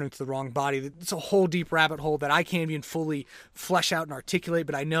being born into the wrong body, it's a whole deep rabbit hole that I can't even fully flesh out and articulate,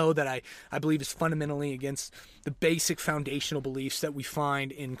 but I know that I believe is fundamentally against the basic foundational beliefs that we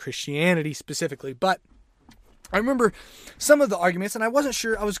find in Christianity specifically. But I remember some of the arguments, and I wasn't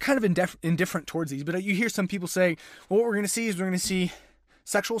sure, I was kind of indifferent towards these, but you hear some people say, well, what we're going to see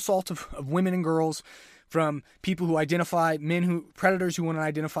sexual assault of women and girls from people who identify, predators who want to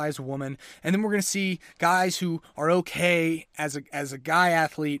identify as a woman, and then we're going to see guys who are okay as a guy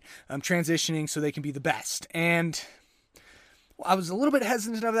athlete transitioning so they can be the best. And I was a little bit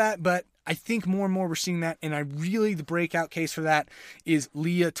hesitant of that, but I think more and more we're seeing that, and the breakout case for that is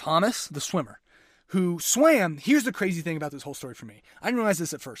Leah Thomas, the swimmer, who swam. Here's the crazy thing about this whole story for me. I didn't realize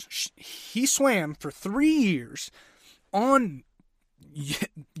this at first. He swam for 3 years on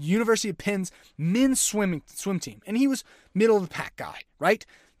University of Penn's men's swim team. And he was middle of the pack guy, right?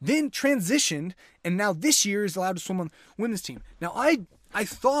 Then transitioned, and now this year is allowed to swim on women's team. Now, I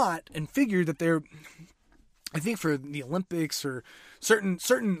thought and figured that I think for the Olympics or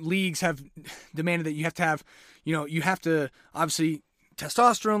certain leagues have demanded that you have to have, you have to obviously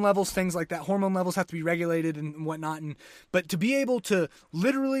testosterone levels, things like that, hormone levels have to be regulated and whatnot. But to be able to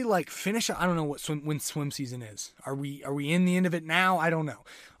literally finish, I don't know when swim season is. Are we in the end of it now? I don't know.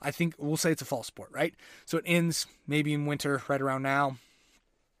 I think we'll say it's a fall sport, right? So it ends maybe in winter, right around now.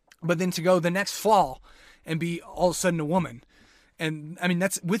 But then to go the next fall and be all of a sudden a woman, and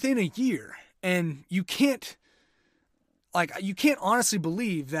that's within a year, and you can't honestly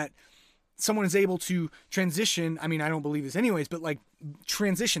believe that someone is able to transition. I don't believe this anyways, but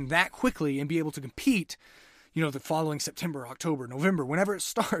transition that quickly and be able to compete, the following September, October, November, whenever it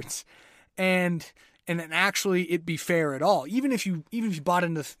starts, and then actually it be fair at all. Even if you bought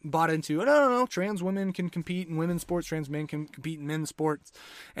into no, trans women can compete in women's sports, trans men can compete in men's sports,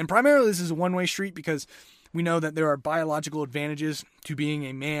 and primarily this is a one-way street because we know that there are biological advantages to being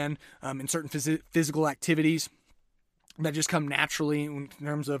a man in certain physical activities that just come naturally in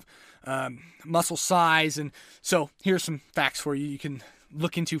terms of muscle size. And so here's some facts for you can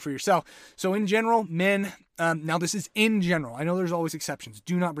look into for yourself. So in general, men, now this is in general. I know there's always exceptions.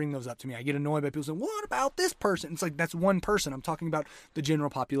 Do not bring those up to me. I get annoyed by people saying, what about this person? It's that's one person. I'm talking about the general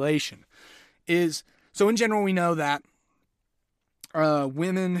population. So in general, we know that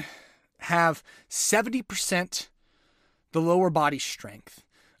women have 70% the lower body strength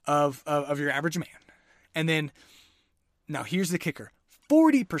of your average man. And then, now here's the kicker,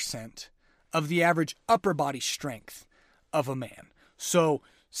 40% of the average upper body strength of a man. So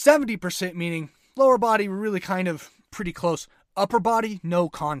 70% meaning lower body, we're really kind of pretty close. Upper body, no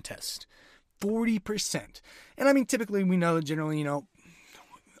contest. 40%. And typically we know that generally,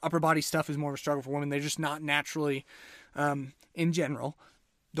 upper body stuff is more of a struggle for women. They're just not naturally, in general,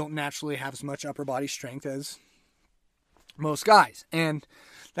 don't naturally have as much upper body strength as most guys. And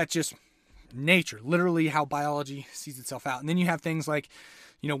that's just nature, literally how biology sees itself out. And then you have things like,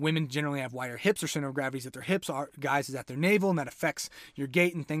 women generally have wider hips or center of gravity at their hips, guys is at their navel, and that affects your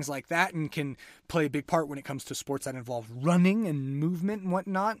gait and things like that, and can play a big part when it comes to sports that involve running and movement and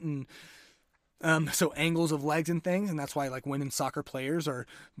whatnot. And so angles of legs and things, and that's why women's soccer players are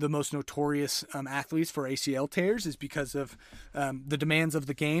the most notorious athletes for ACL tears, is because of the demands of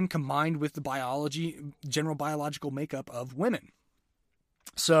the game combined with the general biological makeup of women.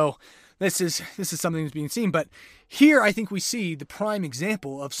 So this is something that's being seen. But here I think we see the prime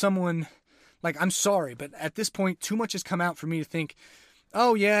example of someone, I'm sorry, but at this point too much has come out for me to think,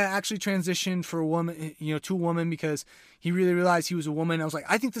 oh yeah, actually transitioned for a woman, to a woman because he really realized he was a woman. I was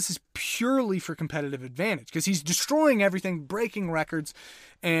I think this is purely for competitive advantage because he's destroying everything, breaking records.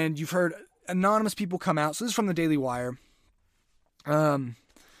 And you've heard anonymous people come out. So this is from the Daily Wire. So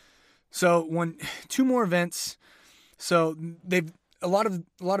two more events. So a lot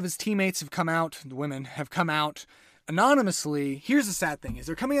of his teammates have come out, the women have come out anonymously. Here's the sad thing is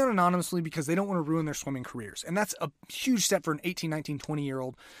they're coming out anonymously because they don't want to ruin their swimming careers. And that's a huge step for an 18, 19,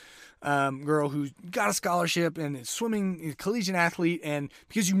 20-year-old girl who got a scholarship and is swimming, is a collegiate athlete, and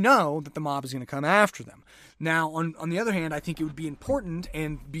because you know that the mob is going to come after them. Now, on the other hand, I think it would be important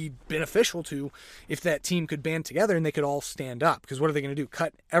and be beneficial to if that team could band together and they could all stand up. Because what are they going to do?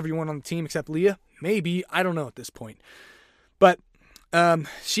 Cut everyone on the team except Leah? Maybe. I don't know at this point. But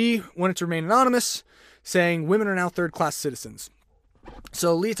she wanted to remain anonymous, saying women are now third-class citizens.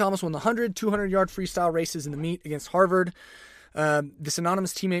 So Leah Thomas won the 100, 200-yard freestyle races in the meet against Harvard. This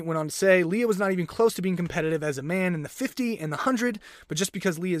anonymous teammate went on to say, Leah was not even close to being competitive as a man in the 50 and the 100, but just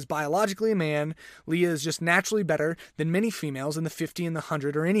because Leah is biologically a man, Leah is just naturally better than many females in the 50 and the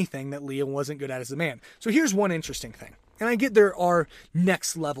 100 or anything that Leah wasn't good at as a man. So here's one interesting thing. And I get there are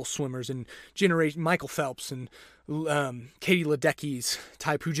next level swimmers and generation Michael Phelps and Katie Ledecky's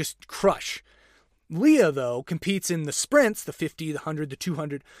type who just crush. Leah, though, competes in the sprints, the 50, the 100, the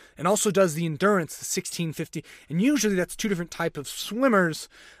 200, and also does the endurance, the 1650. And usually that's two different types of swimmers.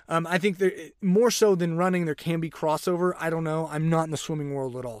 I think more so than running, there can be crossover. I don't know. I'm not in the swimming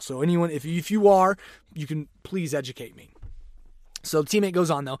world at all. So anyone, if you are, you can please educate me. So the teammate goes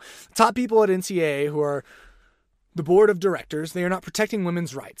on, though. The top people at NCAA who are the board of directors, they are not protecting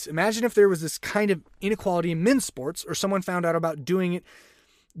women's rights. Imagine if there was this kind of inequality in men's sports or someone found out about doping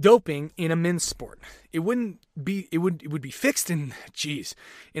in a men's sport. It would be fixed in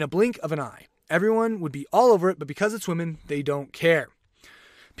a blink of an eye. Everyone would be all over it, but because it's women, they don't care.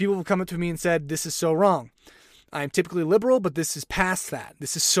 People have come up to me and said, this is so wrong. I am typically liberal, but this is past that.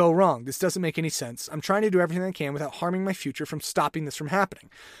 This is so wrong. This doesn't make any sense. I'm trying to do everything I can without harming my future from stopping this from happening.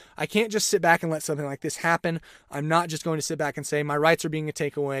 I can't just sit back and let something like this happen. I'm not just going to sit back and say, my rights are being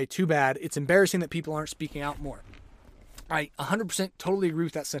taken away. Too bad. It's embarrassing that people aren't speaking out more. I 100% totally agree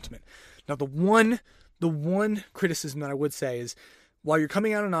with that sentiment. Now, the one criticism that I would say is, while you're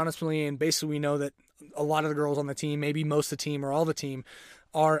coming out anonymously, and basically we know that a lot of the girls on the team, maybe most of the team or all the team,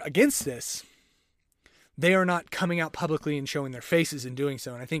 are against this, they are not coming out publicly and showing their faces and doing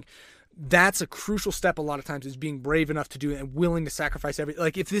so. And I think that's a crucial step a lot of times, is being brave enough to do it and willing to sacrifice everything.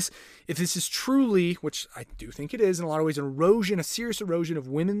 Like if this is truly, which I do think it is in a lot of ways, a serious erosion of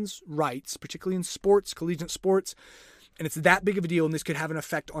women's rights, particularly in sports, collegiate sports, and it's that big of a deal, and this could have an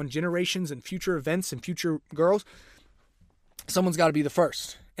effect on generations and future events and future girls, someone's got to be the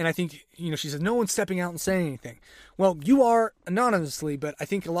first. And I think, she says, no one's stepping out and saying anything. Well, you are anonymously, but I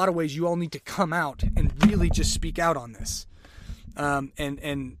think a lot of ways you all need to come out and really just speak out on this.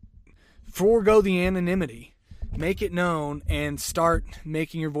 And forego the anonymity, make it known, and start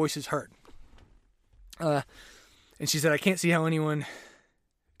making your voices heard. And she said, I can't see how anyone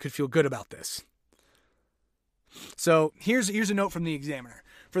could feel good about this. So here's a note from the Examiner.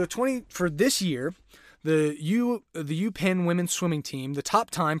 For this year, the UPenn women's swimming team, the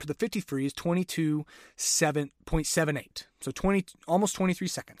top time for the 50 free is 22.78. So almost 23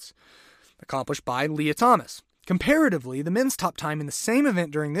 seconds. Accomplished by Leah Thomas. Comparatively, the men's top time in the same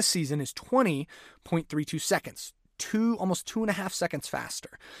event during this season is 20.32 seconds. Almost 2.5 seconds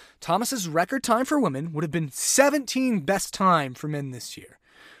faster. Thomas's record time for women would have been 17th best time for men this year.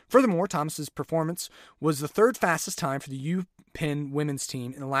 Furthermore, Thomas's performance was the third fastest time for the UPenn women's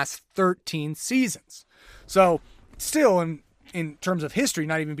team in the last 13 seasons. So, still, in terms of history,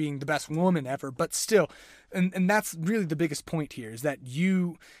 not even being the best woman ever, but still, and that's really the biggest point here, is that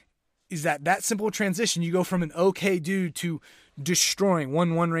that simple transition, you go from an okay dude to destroying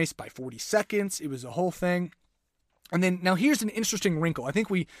one race by 40 seconds. It was a whole thing. And then, now here's an interesting wrinkle. I think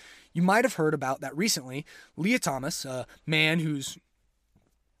you might have heard about that recently. Leah Thomas, a man who's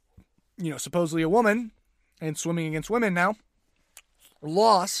supposedly a woman and swimming against women now,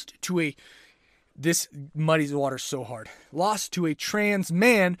 lost to this muddies the water so hard, lost to a trans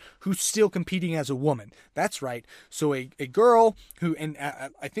man who's still competing as a woman. That's right. So a girl who, and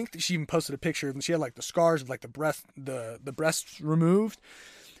I think that she even posted a picture, and she had like the scars of like the breasts removed.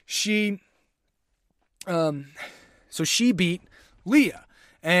 So she beat Leah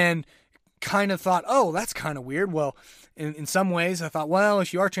and kind of thought, oh, that's kind of weird. Well, in some ways, I thought, well,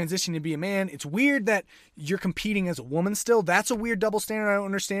 if you are transitioning to be a man, it's weird that you're competing as a woman still. That's a weird double standard I don't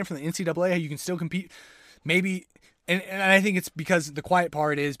understand from the NCAA, how you can still compete. Maybe, and I think it's because the quiet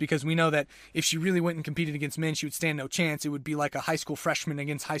part is because we know that if she really went and competed against men, she would stand no chance. It would be like a high school freshman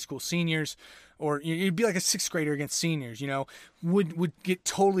against high school seniors, or it'd be like a sixth grader against seniors, would get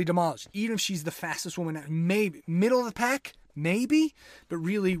totally demolished. Even if she's the fastest woman, maybe middle of the pack, maybe, but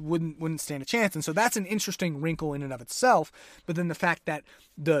really wouldn't stand a chance. And so that's an interesting wrinkle in and of itself. But then the fact that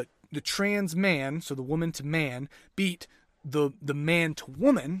the trans man, so the woman to man, beat the man to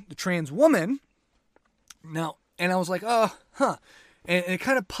woman, the trans woman. Now, and I was like, And it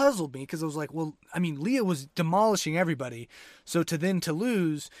kind of puzzled me because I was like, well, I mean, Leah was demolishing everybody. So to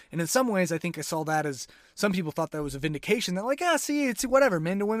lose, and in some ways, I think I saw that as some people thought that was a vindication. They're like, see, it's whatever,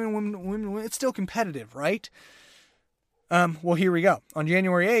 men to women, women to women, it's still competitive, right? Well, here we go. On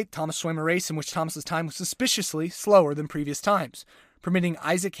January 8th, Thomas swam a race in which Thomas's time was suspiciously slower than previous times, permitting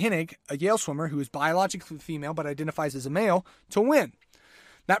Isaac Hinnig, a Yale swimmer who is biologically female but identifies as a male, to win.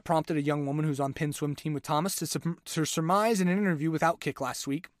 That prompted a young woman who's on Penn's swim team with Thomas to surmise in an interview with Outkick last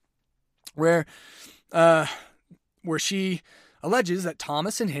week, where she alleges that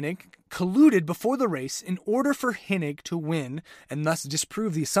Thomas and Hinnig colluded before the race in order for Hinnig to win, and thus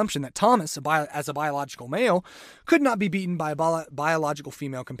disprove the assumption that Thomas, as a biological male, could not be beaten by a biological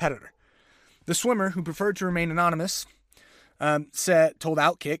female competitor. The swimmer, who preferred to remain anonymous, told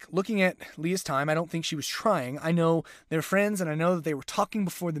Outkick, looking at Leah's time, I don't think she was trying. I know they're friends, and I know that they were talking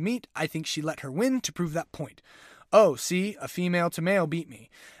before the meet. I think she let her win to prove that point. Oh, see, a female to male beat me.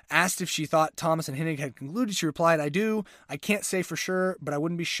 Asked if she thought Thomas and Hinnig had concluded, she replied, I do. I can't say for sure, but I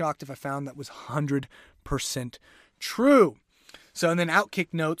wouldn't be shocked if I found that was 100% true. So, and then Outkick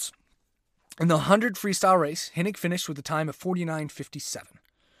notes, in the 100 freestyle race, Hinnig finished with a time of 49:57.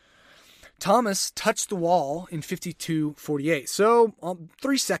 Thomas touched the wall in 52:48, so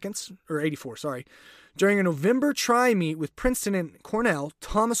 3 seconds, or 84, sorry. During a November tri-meet with Princeton and Cornell,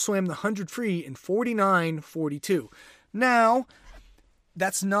 Thomas swam the 100 free in 49:42. Now,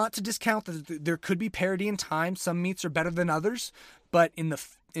 that's not to discount that there could be parity in time. Some meets are better than others, but in the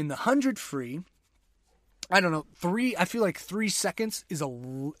 100 free, I don't know, I feel like 3 seconds is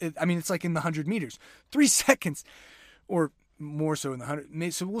it's like in the 100 meters. 3 seconds, or more so in the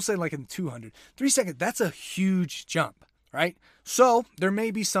 100, so we'll say like in the 200. 3 seconds, that's a huge jump, right? So there may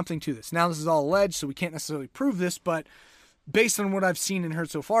be something to this. Now, this is all alleged, so we can't necessarily prove this, but based on what I've seen and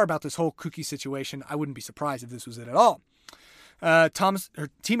heard so far about this whole cookie situation, I wouldn't be surprised if this was it at all. Thomas, her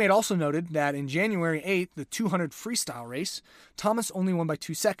teammate, also noted that in January 8th, the 200 freestyle race, Thomas only won by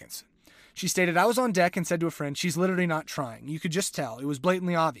 2 seconds. She stated, I was on deck and said to a friend, she's literally not trying. You could just tell. It was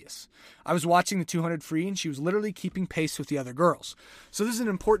blatantly obvious. I was watching the 200 free and she was literally keeping pace with the other girls. So this is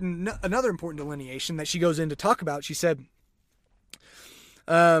another important delineation that she goes in to talk about. She said,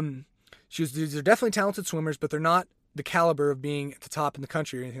 these are definitely talented swimmers, but they're not the caliber of being at the top in the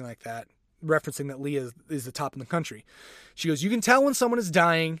country or anything like that. Referencing that Leah is the top in the country. She goes, you can tell when someone is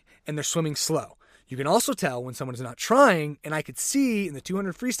dying and they're swimming slow. You can also tell when someone is not trying, and I could see in the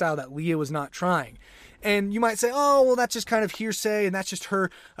 200 freestyle that Leah was not trying. And you might say, oh, well, that's just kind of hearsay, and that's just her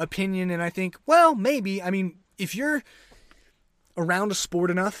opinion. And I think, well, maybe. I mean, if you're around a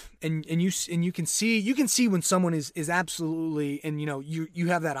sport enough, and you can see when someone is absolutely, and you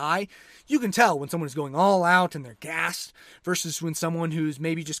have that eye, you can tell when someone is going all out and they're gassed versus when someone who's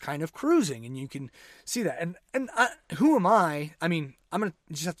maybe just kind of cruising, and you can see that. And who am I? I mean, I'm gonna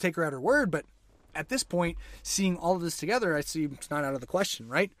just have to take her at her word, but at this point, seeing all of this together, I see it's not out of the question,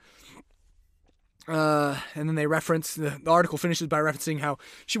 right? And then they reference, the article finishes by referencing how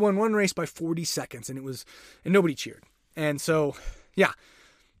she won one race by 40 seconds, and nobody cheered. And so, yeah.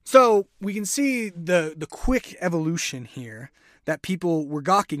 So we can see the quick evolution here that people were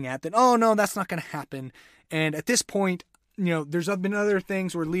gawking at, that, oh no, that's not going to happen. And at this point, there's been other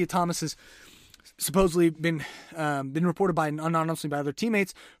things where Leah Thomas has supposedly been reported anonymously by other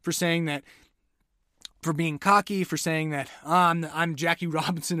teammates for being cocky, for saying that I'm Jackie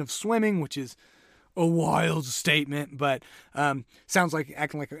Robinson of swimming, which is a wild statement, but sounds like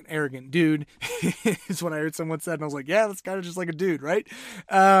acting like an arrogant dude is what I heard someone said, and I was like, yeah, that's kind of just like a dude, right?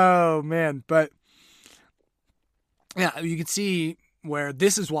 Oh man, but yeah, you can see where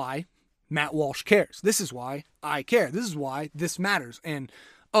this is why Matt Walsh cares. This is why I care. This is why this matters. And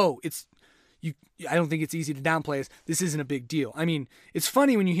I don't think it's easy to downplay this isn't a big deal. I mean, it's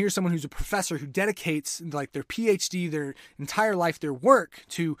funny when you hear someone who's a professor who dedicates like their PhD, their entire life, their work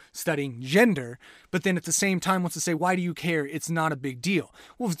to studying gender, but then at the same time wants to say, why do you care? It's not a big deal.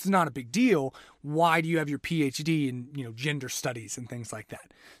 Well, if it's not a big deal, why do you have your PhD in, gender studies and things like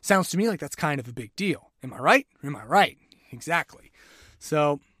that? Sounds to me like that's kind of a big deal. Am I right? Am I right? Exactly.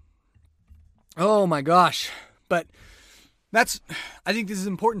 So, oh my gosh. But I think this is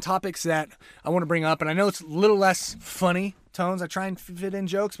important topics that I want to bring up, and I know it's a little less funny tones. I try and fit in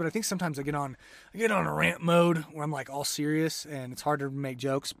jokes, but I think sometimes I get on a rant mode where I'm like all serious and it's harder to make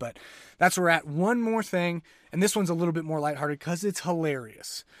jokes, but that's where we're at. One more thing, and this one's a little bit more lighthearted because it's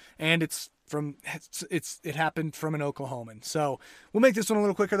hilarious, and it happened from an Oklahoman. So we'll make this one a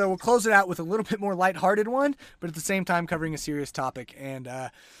little quicker though. We'll close it out with a little bit more lighthearted one, but at the same time covering a serious topic. And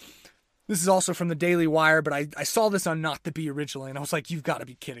This is also from the Daily Wire, but I saw this on Not the Bee originally, and I was like, you've got to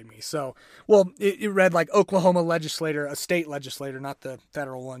be kidding me. So, well, it read like Oklahoma legislator, a state legislator, not the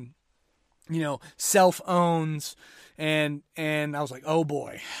federal one, self-owns, and I was like, oh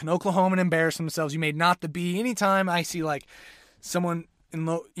boy, an Oklahoman embarrassed themselves. You made Not the Bee. Anytime I see like someone in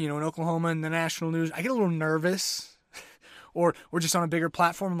Oklahoma in the national news, I get a little nervous. Or just on a bigger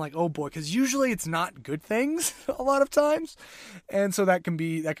platform, I'm like, oh boy, because usually it's not good things a lot of times, and so that can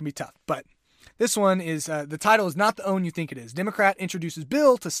be tough. But this one is the title is Not the Own You Think It Is. Democrat introduces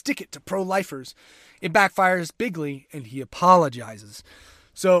bill to stick it to pro-lifers. It backfires bigly, and he apologizes.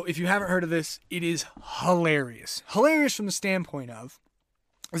 So if you haven't heard of this, it is hilarious. Hilarious from the standpoint of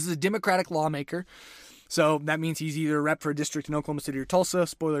this is a Democratic lawmaker. So that means he's either a rep for a district in Oklahoma City or Tulsa.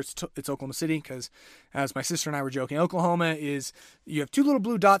 Spoiler, it's Oklahoma City because, as my sister and I were joking, Oklahoma is, you have two little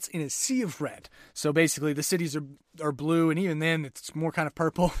blue dots in a sea of red. So basically the cities are blue, and even then it's more kind of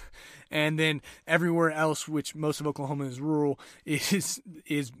purple. And then everywhere else, which most of Oklahoma is rural, is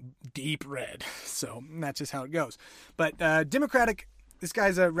deep red. So that's just how it goes. But Democratic, this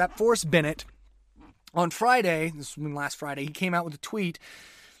guy's a rep, Forrest Bennett. On Friday, this was last Friday, he came out with a tweet.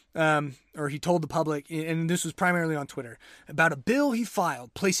 Or he told the public, and this was primarily on Twitter, about a bill he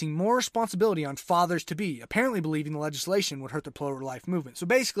filed placing more responsibility on fathers-to-be, apparently believing the legislation would hurt the pro-life movement. So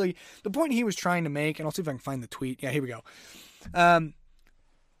basically, the point he was trying to make, and I'll see if I can find the tweet. Yeah, here we go.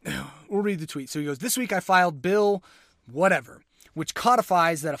 We'll read the tweet. So he goes, this week I filed bill whatever, which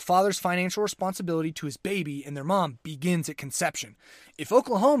codifies that a father's financial responsibility to his baby and their mom begins at conception. If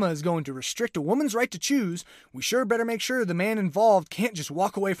Oklahoma is going to restrict a woman's right to choose, we sure better make sure the man involved can't just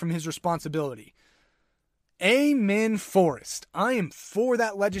walk away from his responsibility. Amen, Forrest. I am for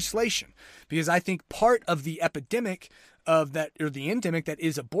that legislation because I think part of the epidemic of that, or the endemic that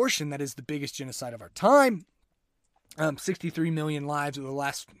is abortion, that is the biggest genocide of our time. 63 million lives over the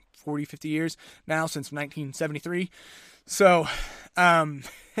last 40, 50 years now since 1973. So, I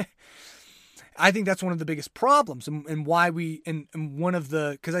think that's one of the biggest problems and why and one of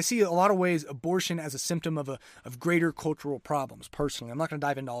the, because I see a lot of ways abortion as a symptom of greater cultural problems. Personally, I'm not going to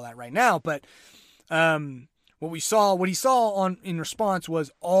dive into all that right now, but what he saw in response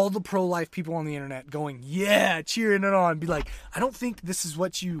was all the pro-life people on the internet going, yeah, cheering it on, be like, I don't think this is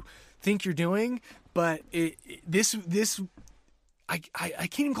what you think you're doing, but I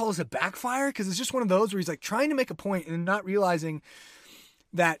can't even call this a backfire because it's just one of those where he's like trying to make a point and not realizing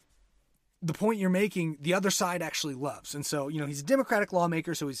that the point you're making, the other side actually loves. And so, he's a Democratic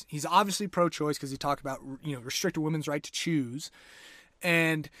lawmaker, so he's obviously pro-choice because he talked about, restrict a woman's right to choose.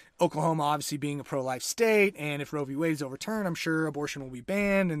 And Oklahoma obviously being a pro-life state, and if Roe v. Wade is overturned, I'm sure abortion will be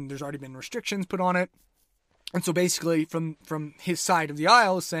banned, and there's already been restrictions put on it. And so basically from his side of the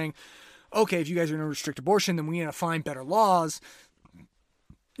aisle is saying, okay, if you guys are going to restrict abortion, then we need to find better laws.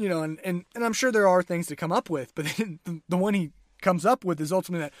 And I'm sure there are things to come up with, but then the one he comes up with is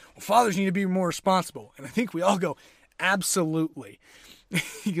ultimately that, well, fathers need to be more responsible. And I think we all go, absolutely.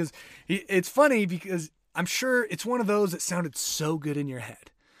 Because it's funny because I'm sure it's one of those that sounded so good in your head.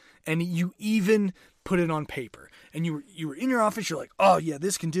 And you even put it on paper. And you were in your office, you're like, oh yeah,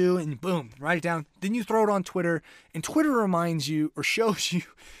 this can do, and boom, write it down. Then you throw it on Twitter, and Twitter reminds you or shows you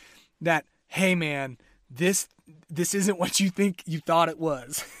that, hey man, this isn't what you think you thought it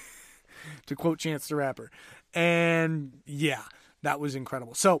was, to quote Chance the Rapper. And yeah, that was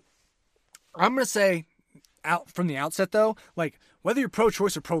incredible. So I'm going to say out from the outset though, like whether you're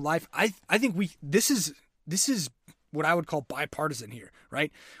pro-choice or pro-life, I think this is what I would call bipartisan here,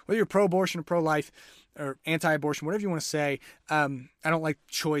 right? Whether you're pro-abortion or pro-life or anti-abortion, whatever you want to say. I don't like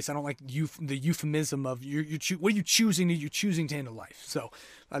choice. I don't like the euphemism of what are you choosing? You're choosing to end a life. So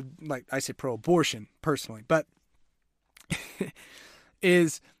I say pro-abortion personally, but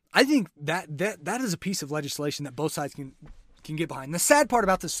I think that is a piece of legislation that both sides can get behind. The sad part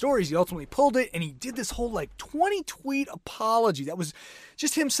about this story is he ultimately pulled it, and he did this whole 20 tweet apology. That was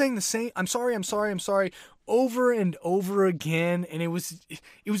just him saying the same, I'm sorry, over and over again. And it was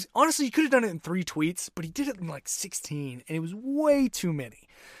honestly, he could have done it in 3 tweets, but he did it in 16, and it was way too many.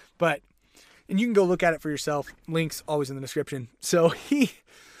 And you can go look at it for yourself. Links always in the description. So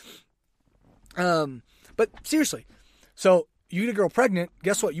but seriously, so you get a girl pregnant,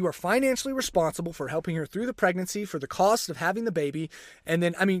 guess what? You are financially responsible for helping her through the pregnancy, for the cost of having the baby. And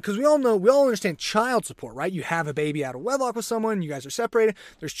then, because we all understand child support, right? You have a baby out of wedlock with someone, you guys are separated,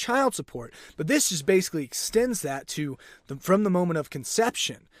 there's child support. But this just basically extends that to from the moment of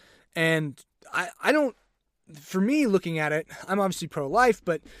conception. And I don't, for me looking at it, I'm obviously pro-life,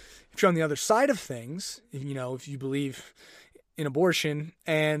 but if you're on the other side of things, if you believe in abortion,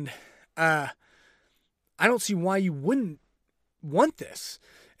 and I don't see why you wouldn't want this.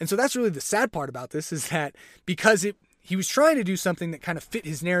 And so that's really the sad part about this, is that because he was trying to do something that kind of fit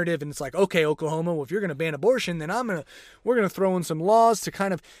his narrative, and it's like, okay, Oklahoma, well, if you're going to ban abortion, then we're going to throw in some laws to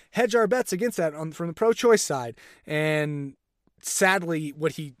kind of hedge our bets against that from the pro-choice side. And sadly,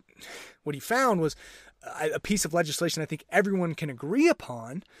 what he found was a piece of legislation I think everyone can agree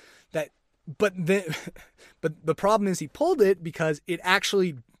upon, but the problem is he pulled it because it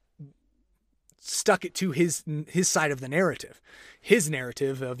actually stuck it to his side of the narrative. His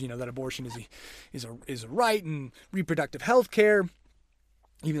narrative of, that abortion is a right, and reproductive health care,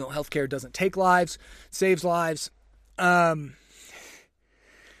 even though health care doesn't take lives, saves lives. And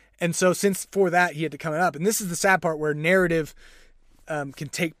so since for that he had to come up, and this is the sad part where narrative can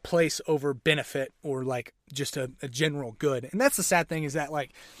take place over benefit or like just a general good. And that's the sad thing, is that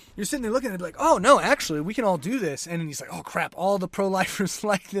like you're sitting there looking at it like, oh no, actually we can all do this. And then he's like, oh crap, all the pro-lifers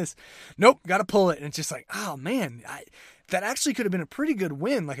like this. Nope, got to pull it. And it's just like, oh man, that actually could have been a pretty good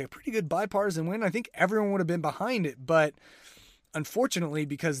win, like a pretty good bipartisan win. I think everyone would have been behind it, but unfortunately,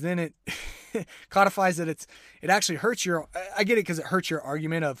 because then it codifies that it actually hurts I get it, because it hurts your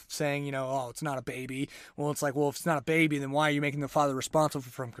argument of saying, oh, it's not a baby. Well, it's like, well, if it's not a baby, then why are you making the father responsible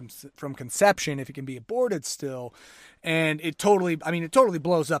from conception if it can be aborted still? And it totally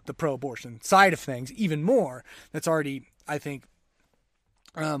blows up the pro-abortion side of things even more. That's already, I think,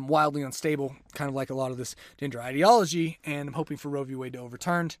 wildly unstable, kind of like a lot of this gender ideology. And I'm hoping for Roe v. Wade to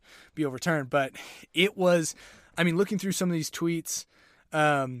be overturned. But it was, looking through some of these tweets,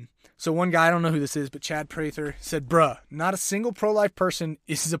 so one guy, I don't know who this is, but Chad Prather said, bruh, not a single pro-life person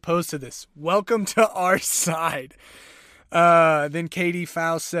is opposed to this. Welcome to our side. Then Katie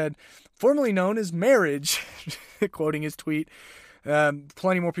Faust said, formerly known as marriage, quoting his tweet.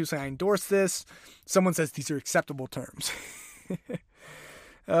 Plenty more people say, I endorse this. Someone says these are acceptable terms.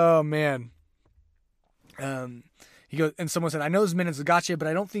 Oh, man. He goes, and someone said, I know this minutes a gotcha, but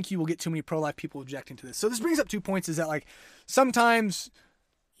I don't think you will get too many pro-life people objecting to this. So this brings up 2 points, is that like sometimes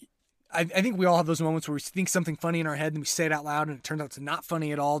I think we all have those moments where we think something funny in our head and we say it out loud and it turns out it's not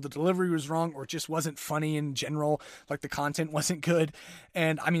funny at all. The delivery was wrong, or it just wasn't funny in general. Like the content wasn't good.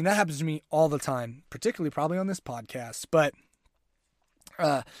 And that happens to me all the time, particularly probably on this podcast. But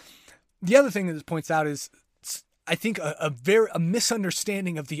the other thing that this points out is, I think a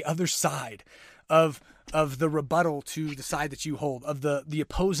misunderstanding of the other side of the rebuttal to the side that you hold, of the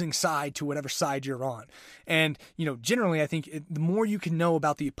opposing side to whatever side you're on. And, generally I think the more you can know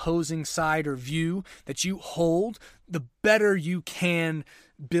about the opposing side or view that you hold, the better you can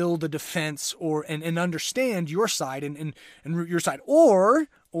build a defense and understand your side and your side. Or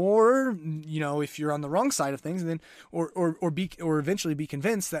if you're on the wrong side of things, then or eventually be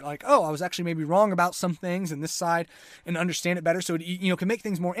convinced that like, oh, I was actually maybe wrong about some things in this side, and understand it better. So it can make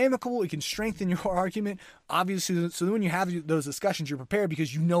things more amicable. It can strengthen your argument, obviously. So when you have those discussions, you're prepared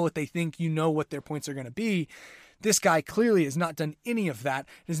because you know what they think, you know what their points are going to be. This guy clearly has not done any of that,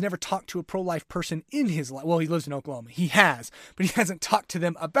 has never talked to a pro-life person in his life. Well, he lives in Oklahoma. He has, but he hasn't talked to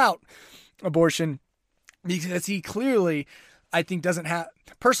them about abortion, because he clearly, I think, doesn't have,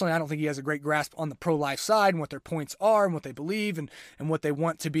 personally, I don't think he has a great grasp on the pro-life side and what their points are and what they believe and what they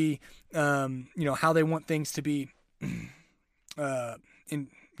want to be, how they want things to be,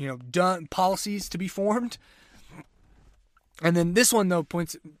 done, policies to be formed. And then this one, though,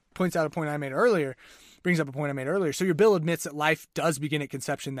 points out a point I made earlier, brings up a point I made earlier. So your bill admits that life does begin at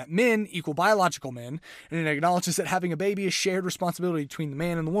conception, that men equal biological men, and it acknowledges that having a baby is shared responsibility between the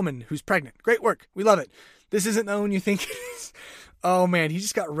man and the woman who's pregnant. Great work. We love it. This isn't the one you think it is. Oh man, he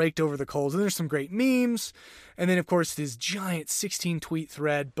just got raked over the coals. And there's some great memes. And then of course his giant 16 tweet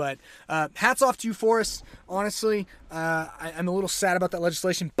thread. But hats off to you, Forrest. Honestly, I'm a little sad about that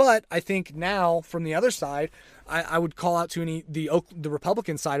legislation. But I think now from the other side, I would call out to the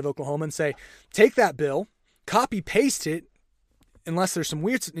Republican side of Oklahoma and say, take that bill, copy paste it, unless there's some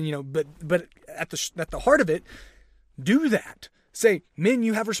weird, but at the heart of it, do that. Say, men,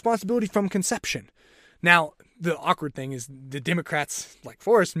 you have responsibility from conception. Now, the awkward thing is the Democrats, like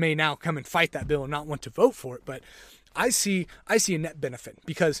Forrest, may now come and fight that bill and not want to vote for it. But I see a net benefit,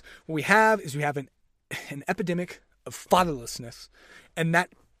 because what we have an epidemic of fatherlessness, and that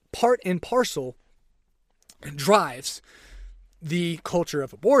part and parcel drives the culture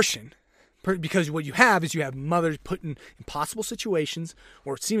of abortion. Because what you have is mothers put in impossible situations,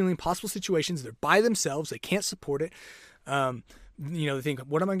 or seemingly impossible situations. They're by themselves. They can't support it. They think,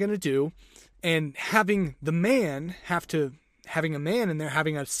 what am I going to do? And having a man in there,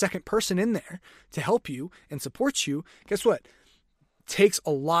 having a second person in there to help you and support you, guess what? Takes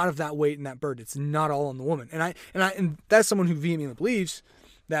a lot of that weight and that burden. It's not all on the woman. And that's someone who vehemently believes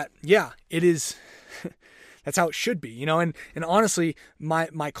that, yeah, it is. That's how it should be, you know. And honestly,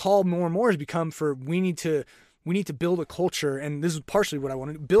 my call more and more has become for we need to build a culture, and this is partially what I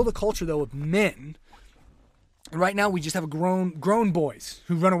want to build a culture though of men. And right now we just have grown boys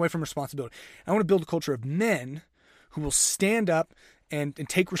who run away from responsibility. I want to build a culture of men who will stand up and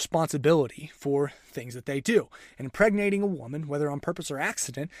take responsibility for things that they do. And impregnating a woman, whether on purpose or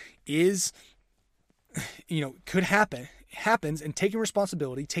accident, is, could happens, and taking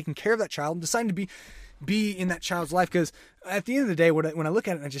responsibility, taking care of that child, and deciding to be in that child's life. Because at the end of the day, when I look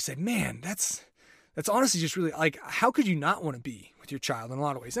at it, I just say, man, that's honestly just really, like, how could you not want to be with your child in a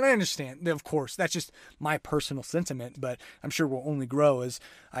lot of ways? And I understand, of course, that's just my personal sentiment, but I'm sure will only grow as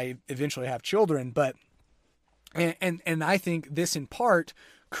I eventually have children. But and I think this in part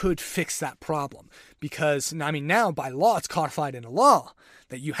could fix that problem, because I mean, now by law it's codified in a law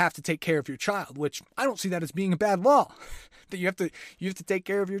that you have to take care of your child, which I don't see that as being a bad law. That you have to take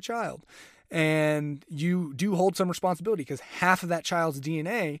care of your child, and you do hold some responsibility because half of that child's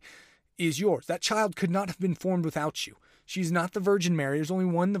DNA is yours. That child could not have been formed without you. She's not the Virgin Mary. There's only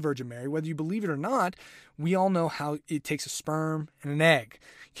one, the Virgin Mary. Whether you believe it or not, we all know how it takes a sperm and an egg.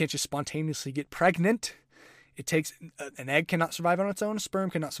 You can't just spontaneously get pregnant. It takes an egg cannot survive on its own. A sperm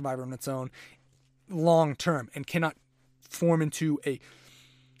cannot survive on its own long term and cannot form into a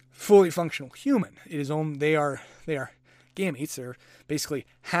fully functional human. They are gametes. They're basically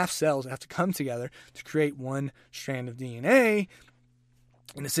half cells that have to come together to create one strand of DNA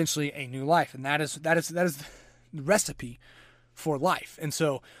and essentially a new life. And that is the recipe for life. And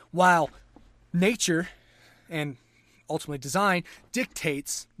so while nature and ultimately design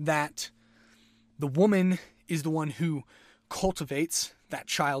dictates that the woman is the one who cultivates that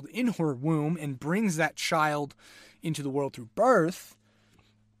child in her womb and brings that child into the world through birth,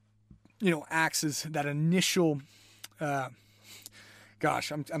 acts as that initial, I'm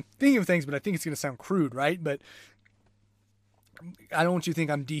thinking of things, but I think it's going to sound crude, right? But I don't want you to think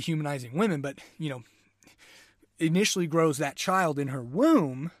I'm dehumanizing women, but, initially grows that child in her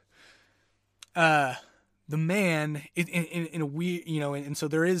womb, the man in a weird, and so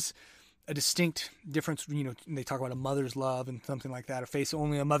there is a distinct difference. They talk about a mother's love and something like that. A face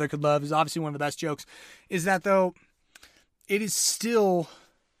only a mother could love is obviously one of the best jokes. Is that though? It is still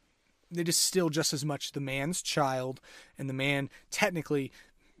just as much the man's child, and the man technically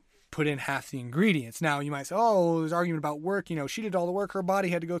put in half the ingredients. Now you might say, "Oh, there's argument about work. She did all the work. Her body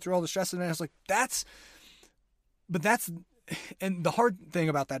had to go through all the stress." And I was like, and the hard thing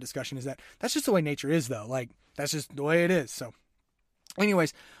about that discussion is that that's just the way nature is, though. Like, that's just the way it is. So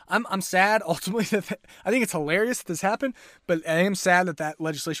anyways, I'm sad ultimately that I think it's hilarious that this happened, but I am sad that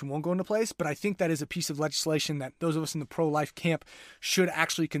legislation won't go into place. But I think that is a piece of legislation that those of us in the pro-life camp should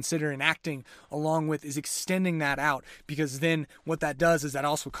actually consider enacting, along with is extending that out, because then what that does is that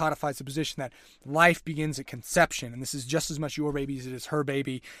also codifies the position that life begins at conception, and this is just as much your baby as it is her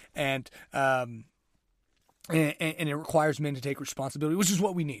baby, and it requires men to take responsibility, which is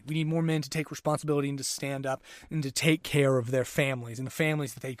what we need. We need more men to take responsibility and to stand up and to take care of their families and the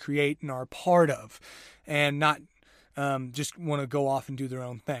families that they create and are a part of, and not just want to go off and do their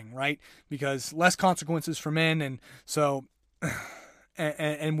own thing, right? Because less consequences for men, and so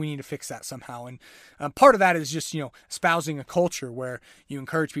and we need to fix that somehow. And part of that is just espousing a culture where you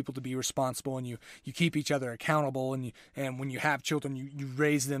encourage people to be responsible, and you keep each other accountable, and when you have children, you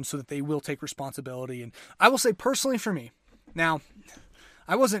raise them so that they will take responsibility. And I will say personally for me, now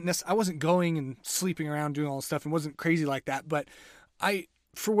I wasn't going and sleeping around doing all this stuff and wasn't crazy like that, but I,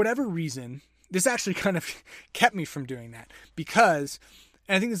 for whatever reason, this actually kind of kept me from doing that, because,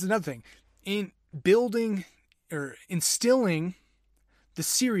 and I think this is another thing, in building or instilling the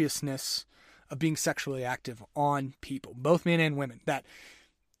seriousness of being sexually active on people, both men and women, that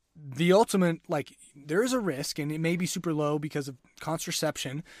the ultimate, like, there is a risk, and it may be super low because of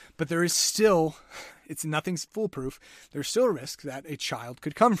contraception, but there is still, nothing's foolproof. There's still a risk that a child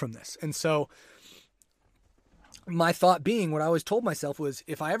could come from this. And so my thought being, what I always told myself was,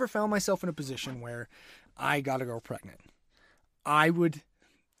 if I ever found myself in a position where I got a girl pregnant, I would,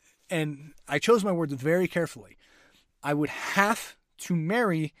 and I chose my words very carefully, I would have to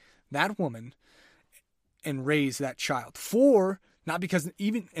marry that woman and raise that child, not because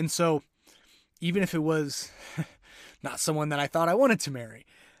even if it was not someone that I thought I wanted to marry,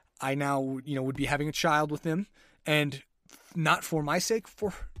 I now, would be having a child with them, and not for my sake,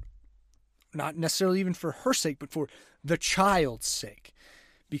 not necessarily even for her sake, but for the child's sake,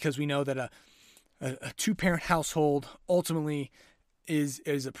 because we know that a two-parent household ultimately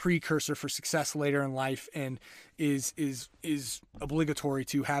is a precursor for success later in life, and is obligatory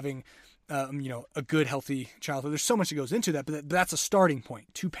to having a good, healthy childhood. There's so much that goes into that, but that's a starting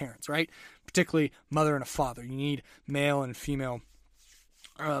point. Two parents, right? particularly mother and a father. You need male and female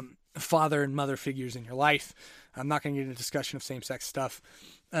father and mother figures in your life. I'm not going to get into a discussion of same-sex stuff.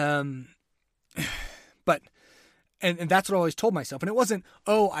 But that's what I always told myself. And it wasn't,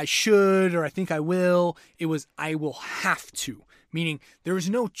 oh, I should, or I think I will. It was, I will have to. Meaning there is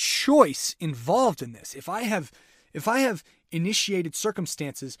no choice involved in this. If I have initiated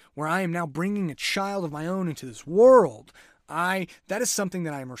circumstances where I am now bringing a child of my own into this world, that is something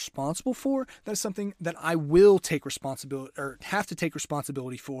that I am responsible for. That is something that I will take responsibility, or have to take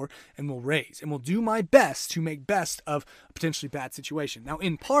responsibility for, and will raise, and will do my best to make best of a potentially bad situation. Now,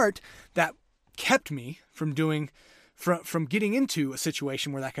 in part, that kept me from getting into a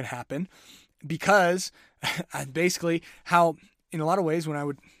situation where that could happen, because basically how, in a lot of ways, when I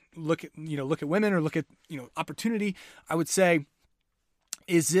would look at women, or look at, opportunity, I would say,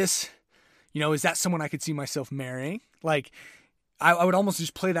 is that someone I could see myself marrying? Like, I would almost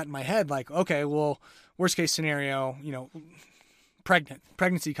just play that in my head, like, okay, well, worst case scenario,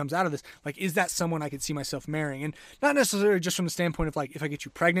 pregnancy comes out of this. Like, is that someone I could see myself marrying? And not necessarily just from the standpoint of, like, if I get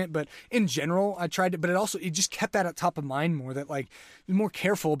you pregnant, but in general, I tried to, but it just kept that at top of mind more, that, like, be more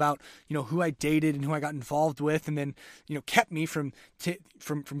careful about, who I dated and who I got involved with, and then, kept me from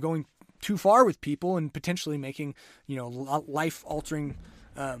going too far with people and potentially making, life-altering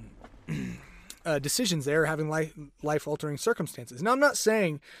decisions there, having life-altering circumstances. Now, I'm not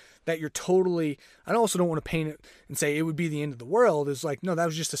saying that you're totally, I also don't want to paint it and say it would be the end of the world. It's like, no, that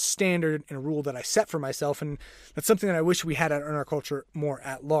was just a standard and a rule that I set for myself, and that's something that I wish we had in our culture more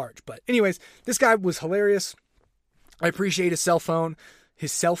at large. But anyways, this guy was hilarious. I appreciate his cell phone,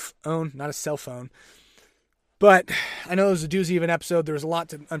 not a cell phone. But I know it was a doozy of an episode. There was a lot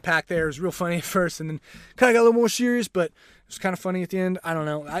to unpack there. It was real funny at first, and then kind of got a little more serious, but it was kind of funny at the end. I don't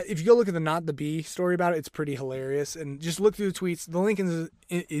know. If you go look at the Not the Bee story about it, it's pretty hilarious. And just look through the tweets. The link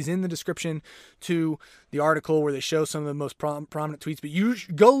is in the description to the article where they show some of the most prominent tweets. But you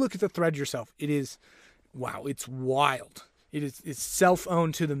go look at the thread yourself. It is, wow, it's wild. It's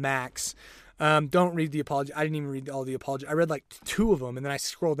self-owned to the max. Don't read the apology. I didn't even read all the apology. I read like 2 of them, and then I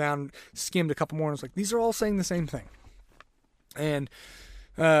scrolled down, skimmed a couple more, and I was like, these are all saying the same thing. And,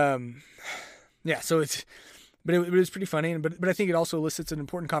 so but it was pretty funny. But I think it also elicits an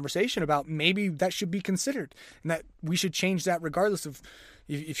important conversation about maybe that should be considered, and that we should change that regardless of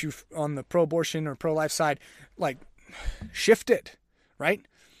if you're on the pro-abortion or pro-life side, like, shift it, right?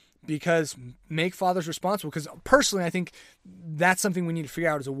 Because make fathers responsible. Because personally, I think that's something we need to figure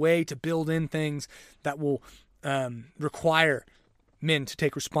out as a way to build in things that will require men to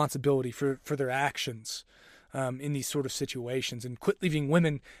take responsibility for their actions in these sort of situations, and quit leaving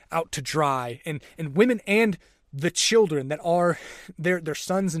women out to dry, and women and the children that are their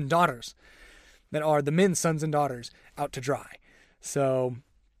sons and daughters, that are the men's sons and daughters, out to dry. So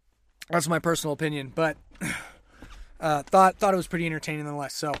that's my personal opinion, but thought it was pretty entertaining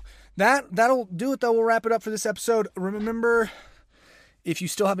nonetheless. So that'll do it, though. We'll wrap it up for this episode. Remember, if you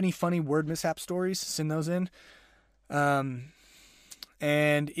still have any funny word mishap stories, send those in.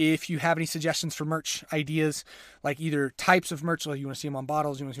 And if you have any suggestions for merch ideas, like either types of merch, like you want to see them on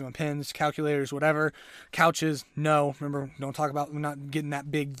bottles, you want to see them on pens, calculators, whatever, couches, no. Remember, don't talk about, we're not getting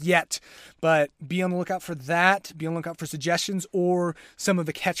that big yet, but be on the lookout for that. Be on the lookout for suggestions or some of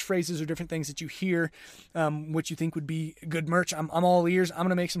the catchphrases or different things that you hear, which you think would be good merch. I'm all ears. I'm going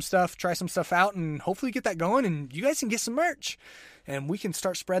to make some stuff, try some stuff out, and hopefully get that going, and you guys can get some merch. And we can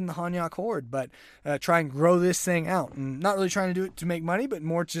start spreading the Hanyak horde, but try and grow this thing out. And not really trying to do it to make money, but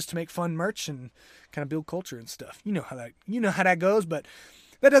more just to make fun merch and kind of build culture and stuff. You know how that goes. But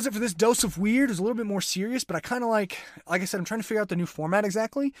that does it for this dose of weird. It's a little bit more serious, but I kind of like I said, I'm trying to figure out the new format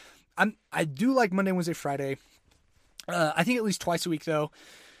exactly. I do like Monday, Wednesday, Friday. I think at least twice a week though,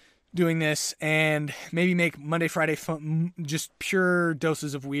 doing this, and maybe make Monday, Friday fun, just pure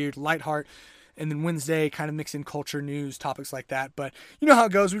doses of weird, light heart. And then Wednesday, kind of mix in culture, news, topics like that. But you know how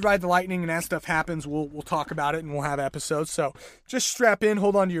it goes. We ride the lightning, and as stuff happens, we'll talk about it, and we'll have episodes. So just strap in,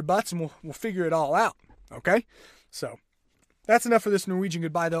 hold on to your butts, and we'll figure it all out. Okay? So that's enough for this Norwegian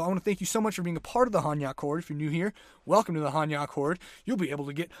goodbye, though. I want to thank you so much for being a part of the Hanyak Horde. If you're new here, welcome to the Hanyak Horde. You'll be able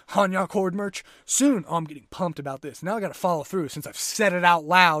to get Hanyak Horde merch soon. Oh, I'm getting pumped about this. Now I got to follow through since I've said it out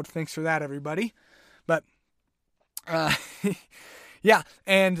loud. Thanks for that, everybody. But yeah,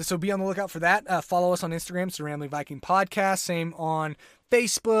 and so be on the lookout for that. Follow us on Instagram, it's the Rambling Viking Podcast. Same on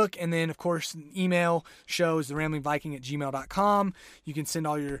Facebook. And then, of course, email shows theramblingviking@gmail.com. You can send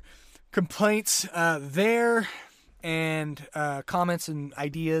all your complaints there, and comments and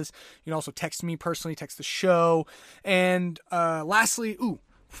ideas. You can also text me personally, text the show. And lastly,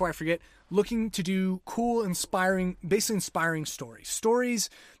 before I forget, looking to do cool, basically inspiring stories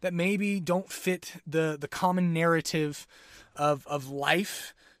that maybe don't fit the common narrative of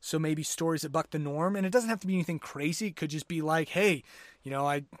life. So maybe stories that buck the norm, and it doesn't have to be anything crazy. It could just be like, hey,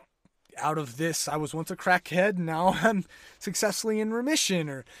 out of this, I was once a crackhead, now I'm successfully in remission,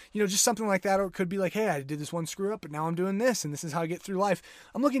 or, just something like that. Or it could be like, hey, I did this one screw up, but now I'm doing this, and this is how I get through life.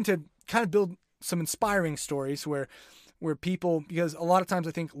 I'm looking to kind of build some inspiring stories where people, because a lot of times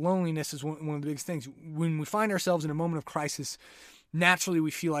I think loneliness is one of the biggest things. When we find ourselves in a moment of crisis, naturally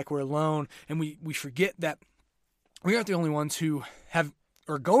we feel like we're alone, and we forget that we aren't the only ones who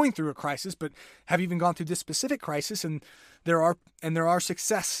are going through a crisis, but have even gone through this specific crisis, and there are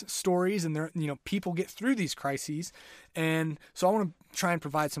success stories, and people get through these crises. And so I want to try and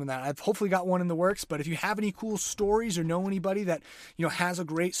provide some of that. I've hopefully got one in the works, but if you have any cool stories or know anybody that, has a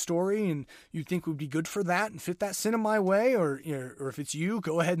great story and you think would be good for that and fit that, send them my way, or if it's you,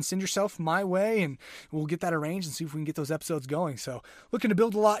 go ahead and send yourself my way, and we'll get that arranged and see if we can get those episodes going. So looking to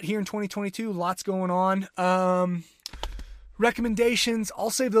build a lot here in 2022, lots going on. Recommendations,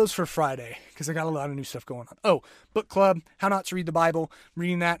 I'll save those for Friday because I got a lot of new stuff going on. Oh, book club, How Not to Read the Bible.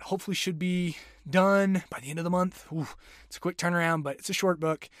 Reading that hopefully should be done by the end of the month. Ooh, it's a quick turnaround, but it's a short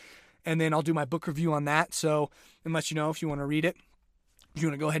book. And then I'll do my book review on that. So, and let you know if you want to read it. If you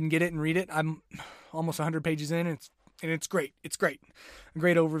want to go ahead and get it and read it, I'm almost 100 pages in, and it's great. It's great. A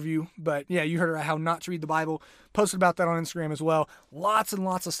great overview. But yeah, you heard How Not to Read the Bible. Posted about that on Instagram as well. Lots and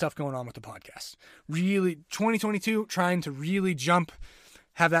lots of stuff going on with the podcast. Really, 2022, trying to really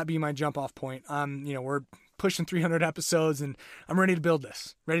have that be my jump off point. We're pushing 300 episodes, and I'm ready to build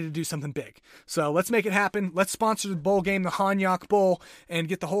this, ready to do something big. So let's make it happen. Let's sponsor the bowl game, the Hanyak Bowl, and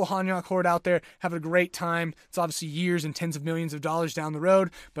get the whole Hanyak horde out there, have a great time. It's obviously years and tens of millions of dollars down the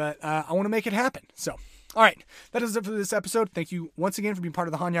road, but I want to make it happen. So, all right, that is it for this episode. Thank you once again for being part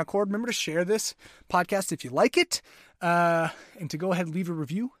of the Hanyak Horde. Remember to share this podcast if you like it, and to go ahead and leave a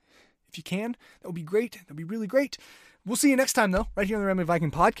review if you can. That would be great. That would be really great. We'll see you next time, though, right here on the Rambling Viking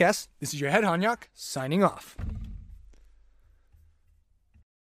Podcast. This is your head Hanyak, signing off.